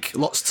the week.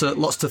 Lots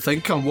to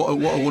think on. What a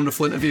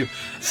wonderful interview.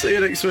 See you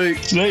next week.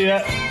 See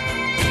ya.